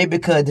maybe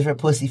because different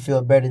pussy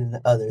feel better than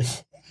the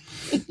others.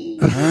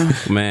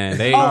 Man,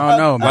 they I don't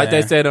know, man. like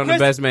they said on The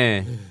Best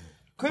Man.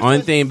 Chris Only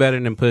was- thing better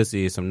than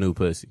pussy is some new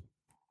pussy.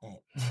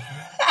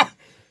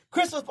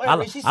 Chris was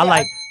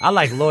I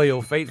like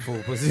loyal, faithful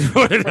pussy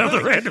more than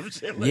other random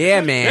shit.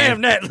 Yeah, man.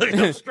 Damn that. Look,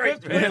 I'm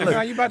straight, man. Look,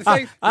 Now, you about to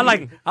say? I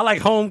like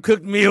home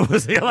cooked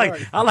meals.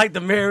 I like the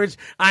marriage.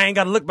 I ain't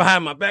got to look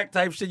behind my back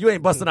type shit. You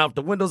ain't busting out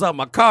the windows out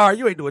my car.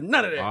 You ain't doing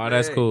none of that. Oh,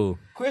 that's man. cool.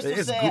 Crystal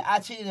It's said good. I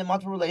cheated in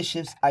multiple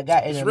relationships. I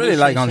got in a really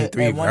like only relationship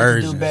 3 and wanted to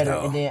versions, do better,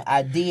 though. and then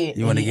I did.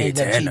 You want to and he get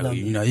ended up cheating technical. on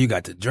me. You know, you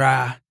got the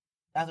dry.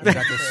 That's what You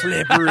got the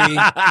slippery. You know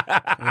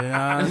what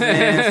I'm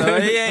saying?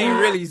 So he ain't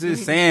really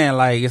just saying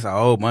like it's a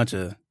whole bunch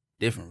of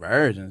different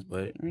versions,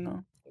 but you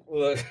know,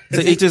 Look.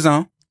 to each his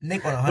own.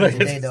 Nick on 100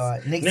 today,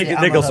 dog. Nick said Nick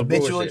I'm on a some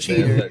habitual bullshit,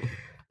 cheater. man. Look.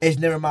 It's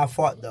never my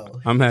fault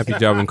though. I'm happy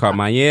Joven caught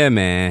my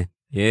man.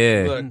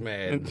 Yeah. Look,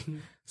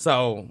 man.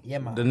 So Yeah,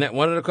 man.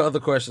 one of the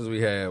other questions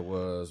we had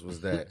was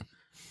that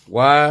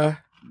why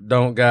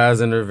don't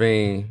guys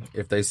intervene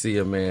if they see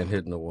a man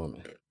hitting a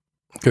woman?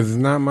 Because it's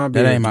not my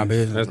business. That ain't my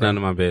business. That's none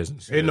of my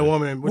business. Hitting a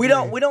woman. We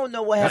don't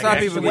know what That's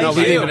happened. how people No, get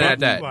we killed. leaving it at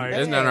that. Like,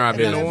 That's none of our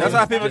business. That's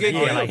how people get Yeah,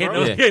 killed. like hitting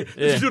bro. those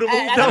Yeah. Shoot 'em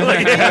I- moved up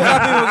like That's that.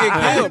 how people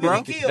get killed,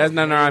 bro. That's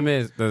none of our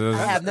business.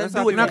 I have nothing That's to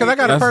how do with No, that.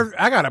 because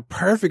I got a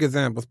perfect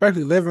example,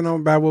 especially living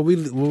on by where we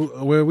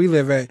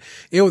live at.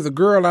 It was a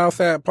girl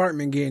outside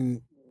apartment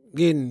getting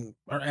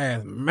her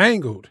ass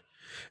mangled.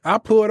 I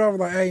pulled over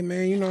like, hey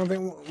man, you know what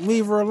I'm saying?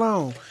 Leave her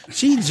alone.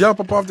 She jump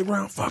up off the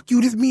ground. Fuck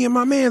you, this me and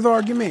my man's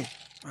argument.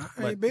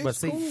 Hey, bitch, but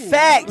see, cool.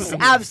 Facts.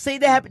 I've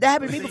seen that happen. That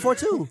happened to me before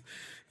too.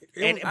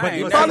 But ain't That's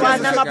never why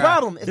been it's not my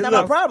problem. It's not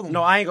my problem.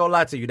 No, I ain't gonna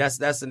lie to you.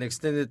 That's an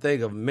extended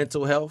thing of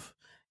mental health.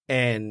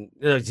 And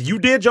you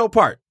did your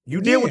part. You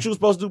did what you were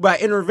supposed to do by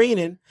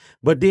intervening,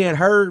 but then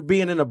her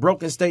being in a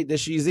broken state that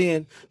she's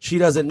in, she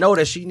doesn't know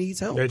that she needs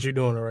help. that you're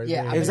doing the right Yeah,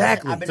 thing. I've been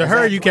Exactly. I've been To in her,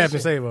 that you Captain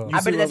situation. Save-O.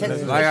 I've been in that You see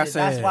situation. Like I That's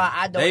said, why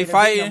I don't they intervene no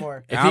fighting.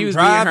 more. If I'm he was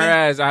beating her driving.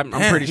 ass, I'm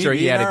Damn, pretty he sure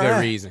he had a beating her good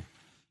ass. reason.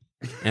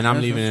 And I'm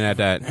leaving it at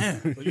that.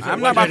 I'm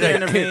not about to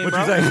intervene,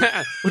 bro.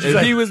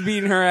 If he was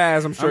beating her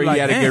ass, I'm sure I'm he like,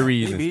 had a damn, good he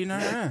reason. beating her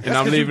ass. And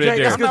I'm leaving it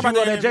That's there. because you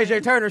on that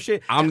JJ Turner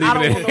shit. I'm I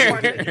leaving don't it want no part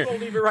of there. that. You gonna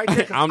leave it right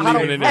there? 'Cause I'm I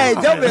don't- leaving it Hey,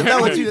 there. Joe been in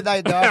love with you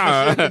tonight,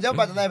 dog. Joe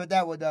about to laugh at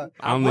that one, dog.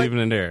 I'm leaving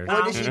it there.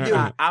 What did she do?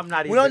 I'm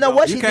not even. We don't know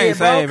what You she can't did,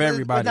 bro. save 'cause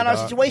everybody, It's not our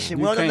dog. situation.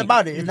 We You don't know nothing can't.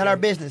 about it. It's not our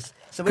business.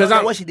 So we 'Cause don't know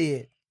I'm- what she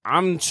did.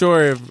 I'm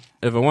sure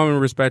if a woman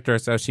respect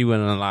herself, she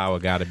wouldn't allow a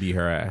guy to beat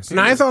her ass.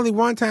 Now, it's only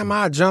one time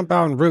I jump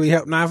out and really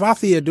help. Now, if I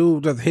see a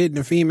dude just hitting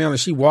a female and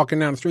she walking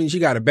down the street and she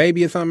got a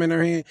baby or something in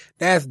her hand,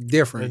 that's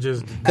different. It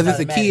just- Because it's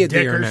a kid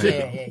there now.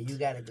 Yeah, you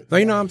gotta. So,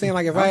 you know what I'm saying?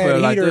 Like, if I I had feel a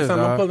like heater or this,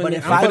 something, I'm dog. pulling But it.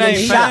 if I'm I it pulling get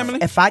ain't it shot, family?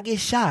 if I get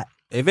shot,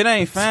 If it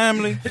ain't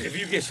family, If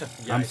you get shot,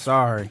 I'm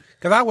sorry.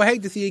 Because I would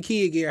hate to see a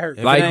kid get hurt.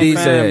 If Like it D ain't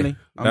family, said,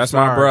 I'm that's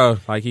my sorry. bro.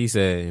 Like he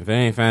said, if it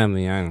ain't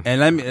family, I ain't.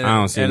 And let me I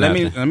don't see and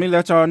nothing. let me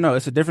let y'all know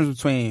it's a difference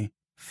between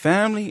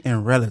family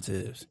and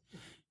relatives.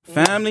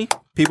 Family,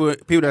 people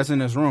that's in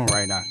this room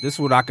right now. This is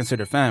what I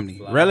consider family.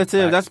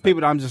 Relatives, that's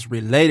people that I'm just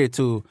related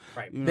to.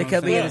 You know they what could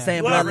I'm be in the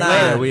saying? same Blood bloodline.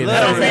 related. we in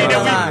But I'm the saying same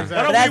bloodline. bloodline.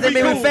 But that doesn't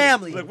mean we cool.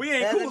 family. Look, we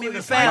ain't That cool doesn't mean in we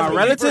this My family.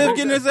 relative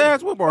getting his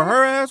ass whooped or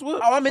her ass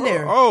whooped. Oh, I'm in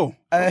there. Oh,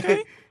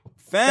 okay.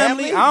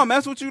 Family, Family? I don't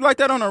mess with you like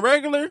that on a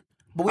regular.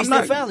 But we I'm still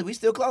not- family. We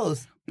still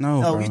close. No,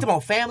 Oh, bro. you talking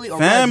about family or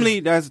Family,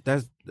 relatives?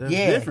 that's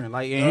Yeah. different.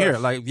 Like in here,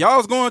 like if y'all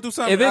was going through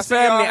something. If it's I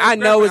see y'all family, I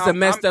know it's a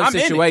messed up I'm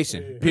in it.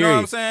 situation. Period. You know what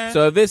I'm saying?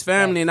 So if it's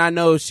family and I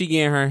know she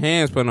getting her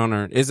hands put on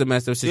her, it's a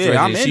messed up situation.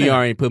 I'm in She it.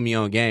 already put me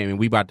on game, and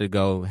we about to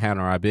go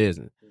handle our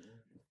business.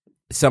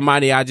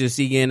 Somebody I just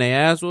see getting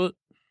their ass whooped,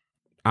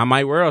 I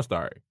might world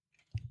star it.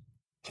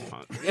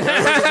 Ignore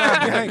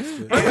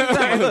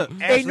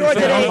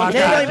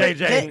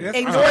that.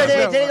 Ignore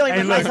that. They don't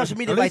even like social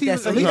media like that.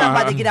 So he's not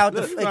about to get out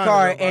the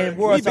car and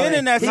world. We been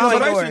in that He gonna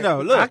ignore situation it.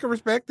 though. Look, I can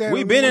respect that.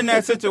 we been in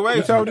that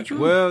situation.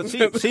 Well,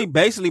 she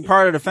basically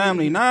part of the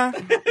family now,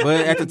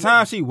 but at the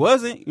time she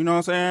wasn't. You know what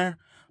I'm saying?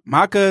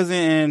 my cousin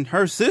and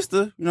her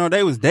sister,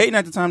 they was dating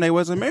at the time, they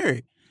wasn't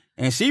married.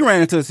 And she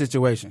ran into a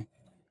situation.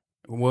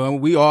 Well,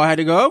 we all had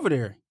to go over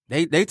there.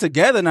 They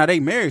together now,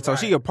 they married, so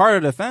she a part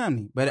of the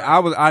family. But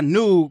I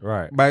knew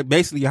by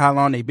basically how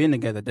long they been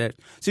together that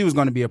she was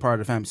going to be a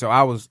part of the family. So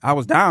I was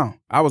down.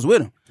 I was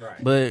with him.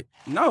 Right. But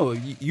no,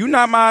 you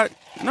not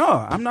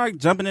I'm not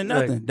jumping in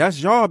nothing. Look,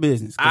 that's your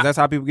business because that's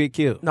how people get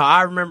killed. No,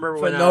 I remember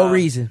For no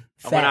reason.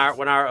 When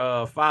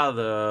our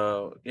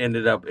father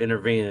ended up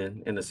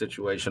intervening in the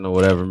situation or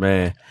whatever,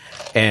 man,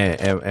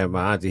 and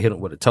my auntie hit him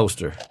with a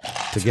toaster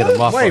to get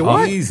him off. Wait,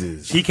 what?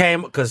 Jesus. She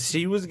came because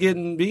she was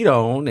getting beat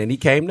on, and he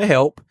came to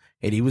help.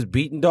 And he was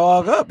beating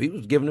dog up. He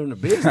was giving him the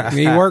business.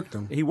 He worked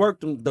him. He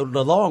worked him the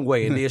long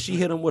way. And then she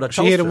hit him with a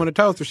toaster. She hit him with a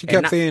toaster. She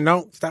kept saying,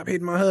 "Don't stop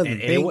hitting my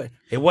husband." And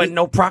it wasn't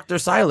no Proctor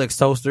Silex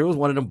toaster. It was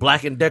one of them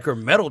Black & Decker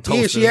metal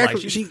toasters. Yeah,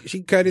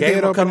 she cut his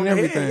head open and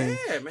everything.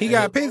 Yeah, he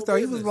got pissed though.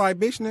 He was like,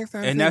 "Bitch, next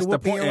time." And that's the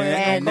point.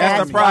 And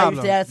that's the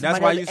problem. That's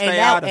why you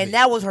stay out of it. And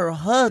that was her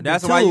husband.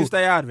 That's why you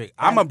stay out of it.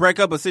 I'm gonna break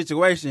up a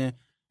situation,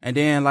 and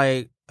then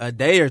like a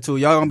day or two,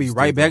 y'all gonna be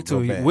right back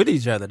to with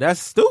each other.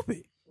 That's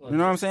stupid. You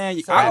know what I'm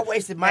saying? So I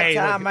wasted my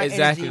time, my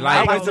exactly.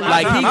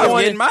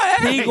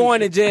 energy. He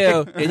going to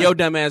jail, and your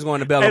dumb ass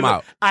going to bail him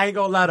out. I ain't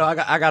gonna lie though.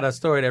 I got a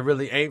story that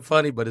really ain't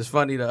funny, but it's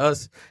funny to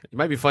us. It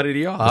might be funny to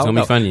y'all. It's gonna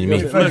be funny to me.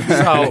 So, you know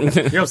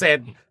what I'm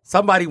saying?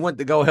 Somebody went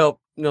to go help,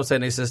 you know what I'm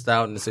saying, their sister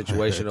out in the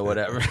situation or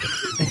whatever.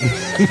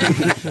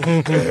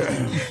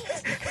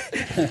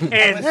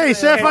 Hey,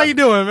 Chef, how you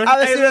doing, man?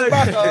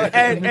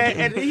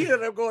 And he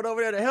ended up going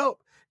over there to help.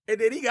 And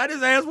then he got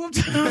his ass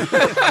whooped.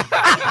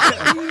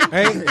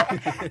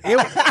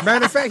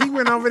 Matter of fact, he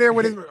went over there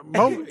with his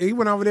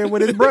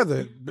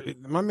brother.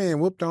 My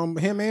man whooped on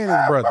him and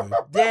his brother.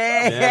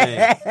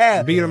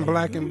 Damn. Beat him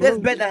black and blue. This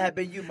better have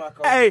been you,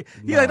 Marco. Hey,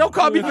 he like, don't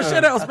call me for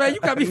shit else, man. You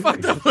got me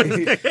fucked up. Right,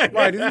 this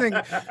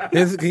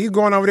nigga, he's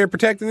going over there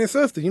protecting his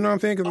sister. You know what I'm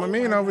saying? Because my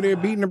man over there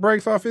beating the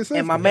brakes off his sister.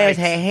 And my man's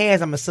had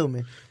hands, I'm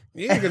assuming.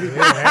 Yeah, because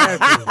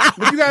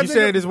but you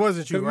said this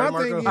wasn't you, right,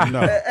 Marco?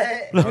 No.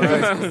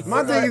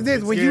 My thing is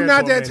this: when you're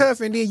not that tough,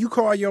 and then you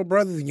call your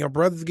brothers, and your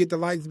brothers get the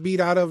lights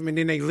beat out of them, and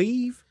then they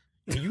leave,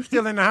 and you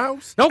still in the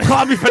house. Don't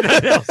call me for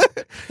nothing else.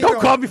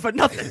 Don't call me for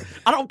nothing.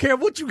 I don't care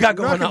what you got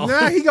going on.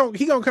 Nah, he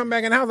gonna come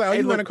back in the house like, oh,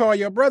 you want to call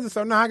your brother?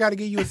 So now I got to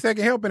give you a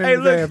second helping in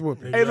his ass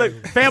whooping. Hey,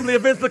 look, family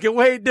events looking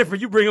way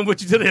different. You bring him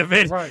with you to the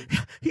event. Right.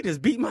 He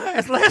just beat my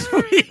ass last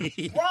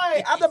week.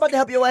 Right. I'm not about to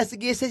help your ass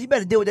again. Since you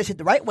better deal with that shit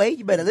the right way.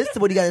 You better listen to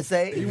what he got to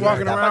say. You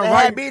walking around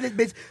right?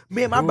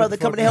 Me and my brother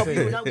coming to help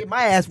you, and I'm getting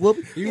my ass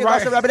whooped. You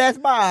right? Rabbit ass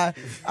mine.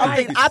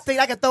 I think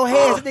I can throw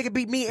hands. This nigga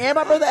beat me and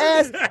my brother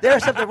ass.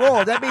 There's something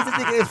wrong. That means this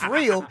nigga is for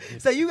real.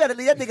 So you got to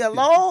leave that nigga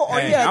alone,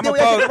 or you got to deal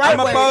with that shit the right way. I'm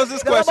gonna pose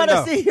this question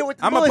though.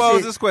 I'm gonna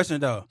pose this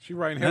question though.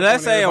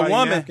 Let's say a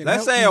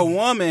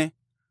woman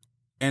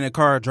in a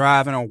car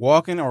driving or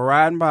walking or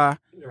riding by,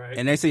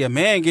 and they see a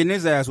man getting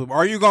his ass whooped.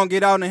 Are you gonna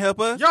get out and help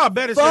us? Y'all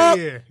better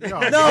say yeah.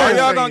 Are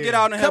y'all gonna get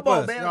out and help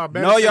us?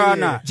 No, y'all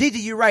not. Gigi,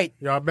 you right.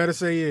 Y'all better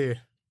say yeah.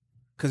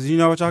 Cause you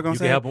know what y'all gonna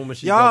say?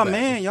 Y'all,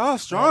 man, y'all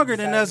stronger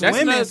than us That's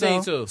women. Another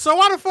thing too. So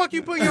why the fuck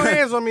you put your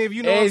hands on me if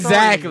you know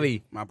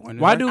exactly? My point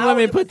is why do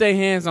women put their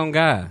hands on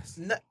guys?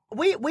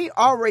 We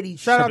already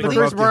shout out to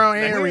Chris Brown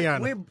and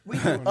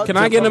Rihanna. Can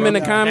I get them in the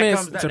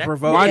comments to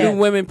provoke? Why do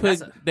women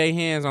put their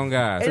hands on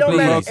guys? It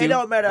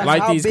don't matter.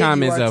 Light these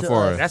comments up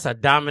for us. us. That's a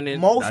dominant.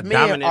 Most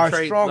men are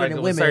trait, stronger like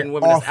than women. Certain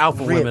women, that's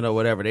alpha women or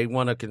whatever. They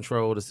want to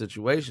control the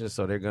situation,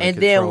 so they're gonna. And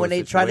then when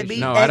they try to be,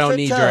 no, I don't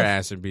need your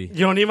ass to be.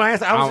 You don't need my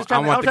answer. I was just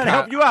trying to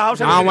help you out.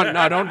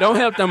 Don't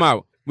help them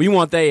out. We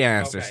want their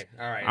answers. Okay,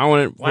 all right. I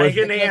want Why ain't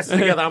getting their answers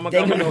together? I'm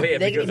gonna go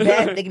ahead. They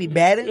can be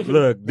bad.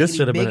 Look, this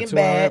should have been a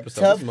 2-hour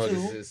episode.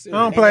 I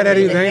don't play that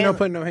either. Ain't no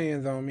putting no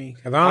hands on me.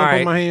 Cause I don't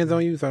put my hands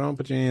on you, so don't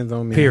put your hands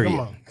on me.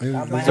 Period.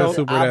 It's so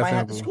super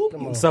that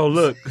simple. So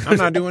look, I'm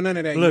not doing none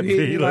of that. Look,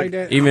 you hit me like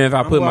that. Even if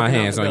I put my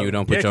hands on you,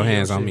 don't put your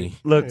hands on me.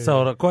 Look,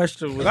 so the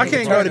question was, I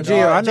can't go to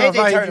jail. I know if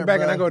I hit you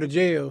back and I go to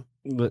jail.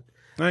 Look,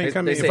 I ain't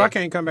coming. If I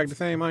can't come back the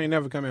same, I ain't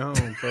never coming home.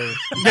 So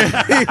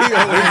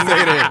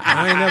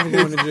I ain't never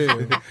going to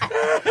jail.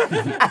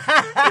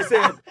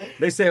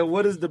 They said,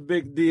 what is the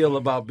big deal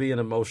about being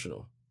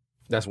emotional?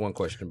 That's one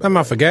question. Talking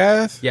about for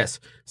gas? Yes.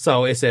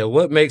 So it said,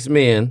 what makes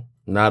men,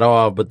 not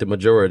all, but the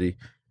majority, you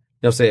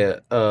know what I'm saying?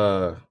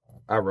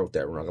 I wrote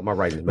that wrong. My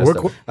writing messed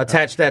up.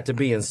 Attach that to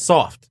being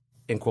soft.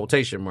 In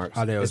quotation marks.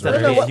 Wait. Repeat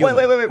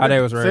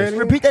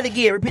that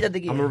again. I'm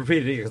gonna repeat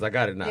it again because I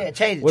got it now. Yeah,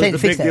 change it. What's the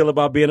big deal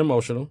about being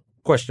emotional?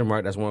 Question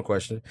mark. That's one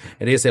question.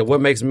 And they said,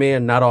 what makes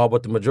men, not all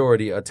but the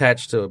majority,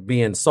 attached to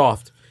being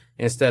soft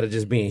instead of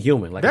just being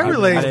human? Like that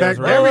relates back.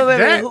 Who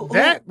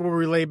That will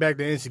relate back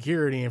to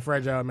insecurity and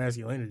fragile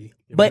masculinity.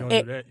 But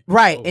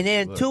right, and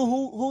then two,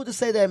 who to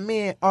say that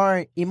men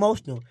aren't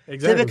emotional?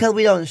 Exactly. Just because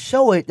we don't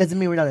show it doesn't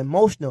mean we're not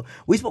emotional.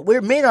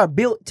 We're men are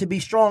built to be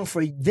strong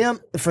for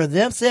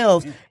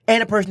themselves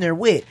and the person they're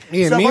with.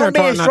 Yeah, so if I'm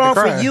being strong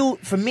for you,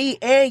 for me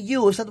and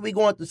you, if something we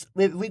going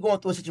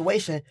through a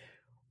situation,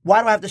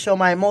 why do I have to show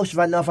my emotions if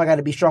I know if I got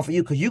to be strong for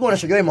you? Because you're going to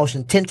show your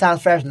emotion 10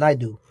 times faster than I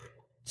do.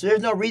 So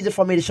there's no reason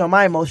for me to show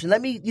my emotion.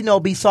 Let me,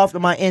 be soft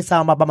on my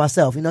inside by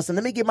myself. So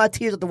let me get my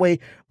tears out the way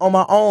on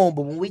my own.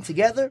 But when we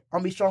together, I'm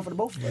gonna be strong for the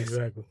both of us.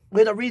 Exactly.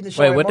 There's no reason to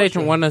show Wait, what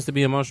emotion. they want us to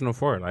be emotional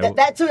for? Like,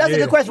 That too. That's a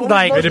good question. What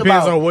Like, we It emotional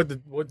depends about? on what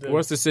the what's the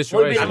What we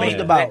situation?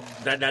 emotional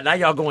about? Now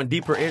y'all going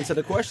deeper into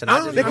the question.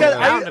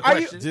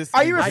 Because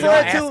are you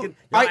referring to?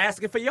 Y'all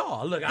asking for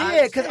y'all. Look,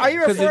 Yeah, because are you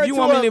 'Cause if referring you to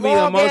want me a to be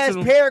long ass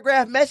emotional-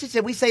 paragraph message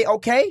and we say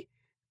okay,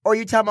 or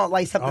you talking about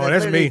like something? Oh,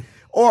 that's literally- me.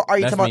 Or are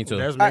you That's talking me about? too.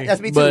 That's All right, me.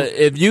 that's me too. But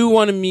if you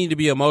wanted me to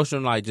be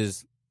emotional, like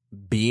just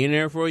being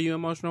there for you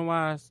emotional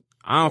wise,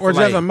 I don't Or feel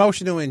just like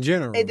emotional in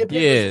general. It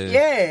depends. Yeah.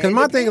 Yeah. Because it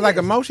my thing is like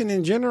depends. emotion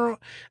in general,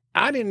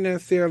 I didn't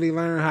necessarily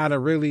learn how to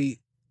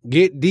really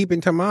get deep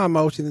into my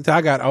emotions until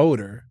I got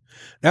older.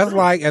 That's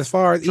like as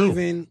far as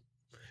I'm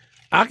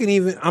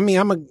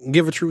gonna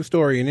give a true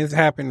story, and this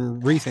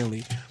happened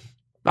recently.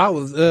 I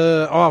was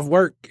off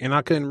work and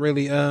I couldn't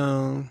really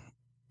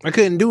I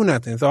couldn't do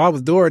nothing. So I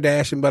was door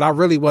dashing, but I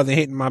really wasn't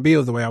hitting my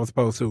bills the way I was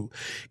supposed to.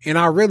 And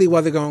I really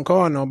wasn't gonna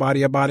call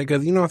nobody about it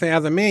because, you know what I'm saying,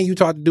 as a man you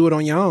taught to do it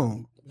on your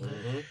own.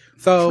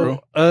 So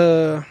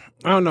I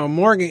don't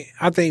know,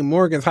 I think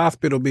Morgan's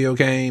hospital bill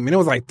came and it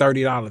was like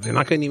 $30 and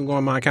I couldn't even go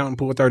on my account and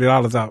pull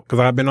 $30 out because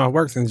I've been off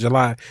work since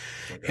July.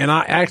 And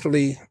I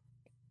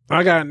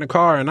got in the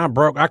car and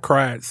I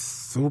cried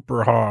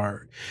super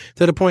hard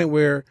to the point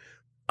where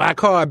I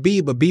called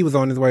B, but B was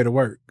on his way to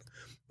work.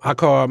 I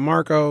called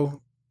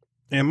Marco,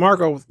 and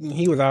Marco,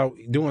 he was out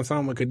doing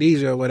something with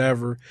Khadijah or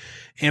whatever.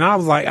 And I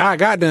was like, I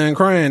got done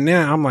crying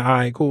now. I'm like, all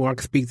right, cool. I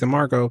can speak to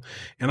Marco.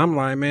 And I'm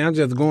like, man, I'm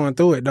just going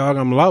through it, dog.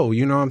 I'm low.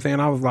 You know what I'm saying?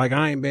 I was like,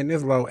 I ain't been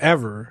this low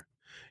ever.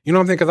 You know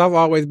what I'm saying? Because I've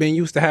always been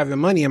used to having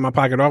money in my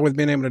pocket, always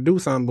been able to do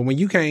something. But when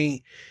you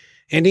can't,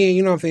 and then,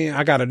 you know what I'm saying,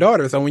 I got a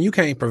daughter, so when you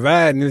can't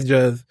provide and it's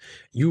just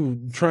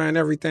you trying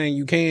everything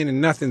you can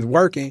and nothing's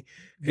working,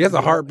 it's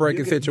a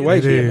heartbreaking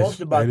situation. You It can be is.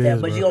 emotional about It that,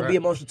 is, but bro. you don't be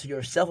emotional to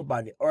yourself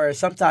about it. Or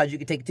sometimes you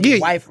can take it to Yeah.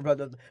 your wife, or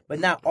brother, but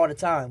not all the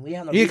time. We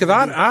have no Yeah, reason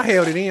because to be- I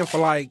held it in for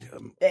like... I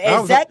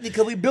was- Exactly,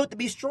 because we built to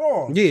be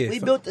strong. Yeah, we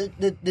so- built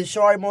the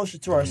show our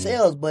emotions to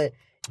ourselves. But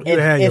You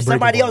had your if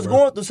somebody breaking else point, bro.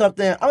 going through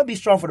something, I'm gonna be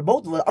strong for the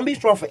both of us. I'm gonna be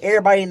strong for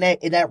everybody in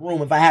that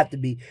room if I have to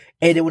be.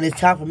 And then when it's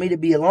time for me to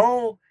be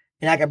alone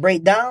and I can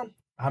break down,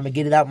 I'm gonna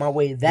get it out my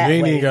way that You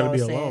ain't way. even You gotta know be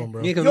what I'm saying? alone,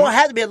 bro. Yeah, You 'cause don't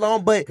have to be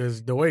alone, but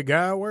Because the way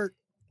God works,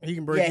 He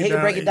can break Yeah, it he down.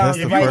 can break it down If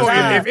to the you right go-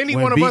 time. If any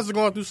When one of beat- us is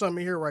going through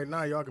something here right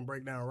now, y'all can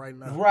break down right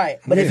now. right.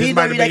 But if This he's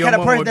might gonna be have that been kind your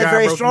of mama person or that's God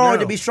very broke you strong to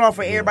down. be strong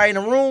for everybody in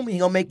the room, he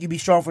gonna make you be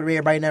strong for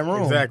everybody in that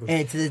room. Exactly.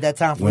 And to that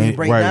time for you to When,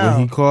 break right, down.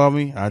 when he called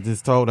me,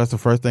 that's the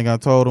first thing I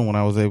told him when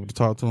I was able to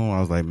talk to him. I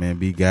was like, man,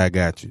 B, God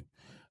got you.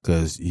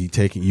 Cause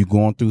you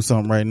going through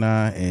something right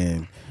now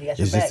and He got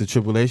your it's just back. a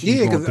tribulation. Yeah, you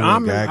going because through, I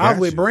and God was got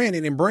with you.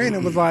 Brandon, and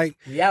Brandon was like,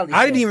 Reality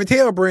I didn't show. even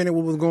tell Brandon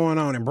what was going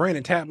on, and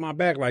Brandon tapped my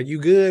back like, "You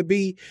good,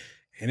 B?"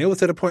 And it was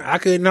to the point I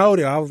couldn't hold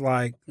it. I was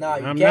like, Nah,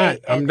 you I'm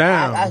can't. not. I'm And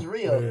down. That's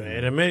real.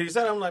 And the minute you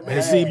said it, I'm like, man,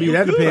 And CB, you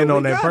that good. depend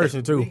on We that got it.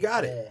 person, too. We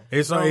got it.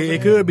 It's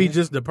it could be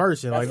just the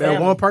person. Like that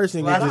family. one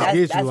person Well, can just that's,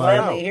 get that's you like,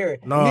 family here.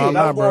 no, if I'm I'm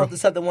not, going bro. through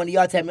something, one of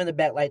y'all tap me in the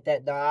back like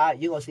that, nah,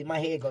 you gonna see my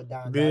head go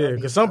down. Yeah,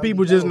 because some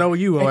people just know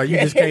you and like you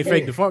just can't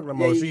fake the fuck no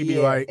more. Yeah, So you be yeah,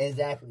 like,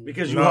 exactly.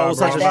 Because you Nah, hold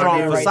bro. such a That strong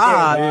man right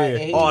facade there, right?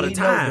 And he- all the he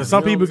time. knows. some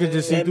You know people what I'm can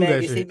just see saying? through man,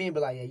 that you see shit. me and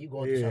be like, yeah, you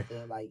going through Yeah.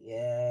 something. Like,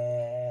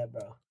 yeah,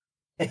 bro.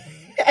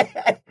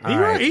 He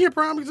right. He a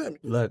prime example.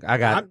 Look, I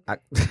got. I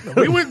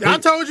I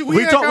told you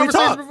we had talked.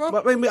 conversations before.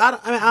 But I mean,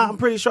 I'm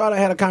pretty sure I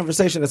had a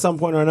conversation at some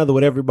point or another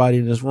with everybody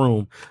in this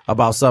room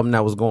about something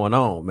that was going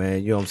on,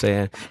 man. You know what I'm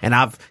saying? And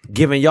I've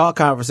given y'all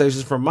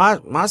conversations from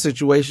my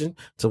situation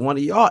to one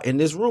of y'all in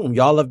this room.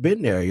 Y'all have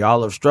been there.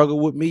 Y'all have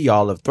struggled with me.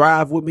 Y'all have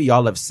thrived with me.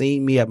 Y'all have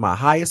seen me at my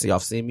highest. And y'all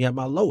have seen me at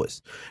my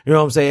lowest. You know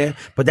what I'm saying?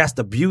 But that's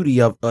the beauty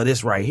of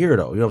this right here,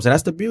 though. You know what I'm saying?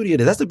 That's the beauty of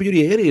this. That's the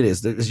beauty of any of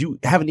this. Is you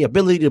having the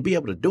ability to be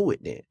able to do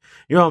it then.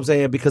 You know what I'm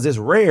saying? Because it's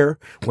rare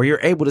where you're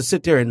able to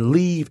sit there and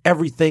leave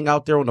everything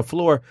out there on the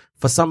floor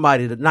for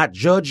somebody to not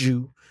judge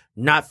you,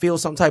 not feel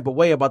some type of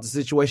way about the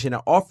situation,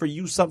 and offer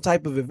you some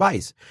type of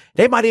advice.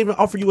 They might even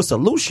offer you a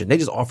solution. They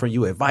just offer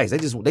you advice. They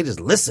just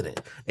listening.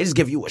 They just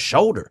give you a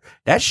shoulder.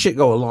 That shit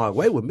go a long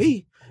way with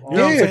me. You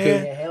know what I'm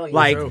saying? Yeah, hell yeah.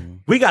 Like,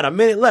 we got a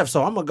minute left,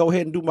 so I'm going to go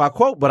ahead and do my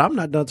quote, but I'm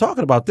not done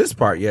talking about this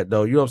part yet,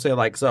 though. You know what I'm saying?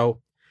 Like, so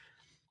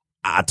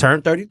I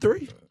turned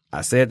 33.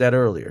 I said that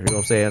earlier. You know what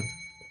I'm saying?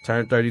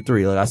 Turned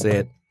 33. Like I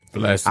said,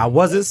 I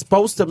wasn't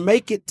supposed to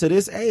make it to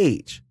this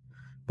age,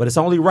 but it's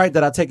only right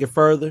that I take it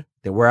further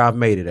than where I've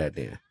made it at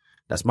then.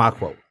 That's my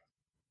quote.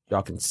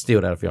 Y'all can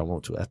steal that if y'all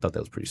want to. I thought that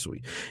was pretty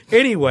sweet.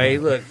 Anyway,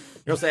 look, you know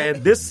what I'm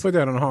saying? This, Put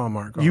that on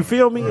Hallmark. you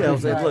feel me? You know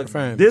what I'm saying?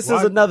 Look, this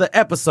is another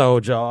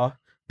episode, y'all.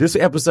 This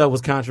episode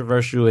was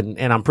controversial,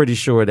 and I'm pretty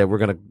sure that we're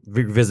going to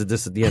revisit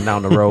this again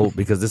down the road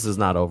because this is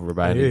not over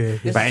by any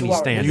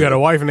standard. You got a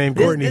wife named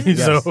Courtney,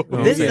 so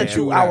This is a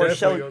 2-hour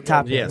show Definitely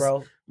topic, Yes.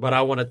 bro. But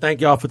I want to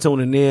thank y'all for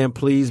tuning in.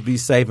 Please be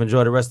safe.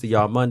 Enjoy the rest of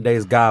y'all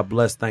Mondays. God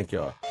bless. Thank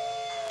y'all.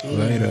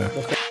 Later.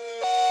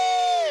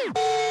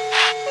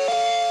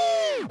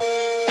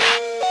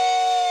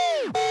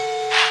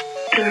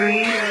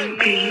 Three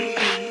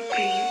beats.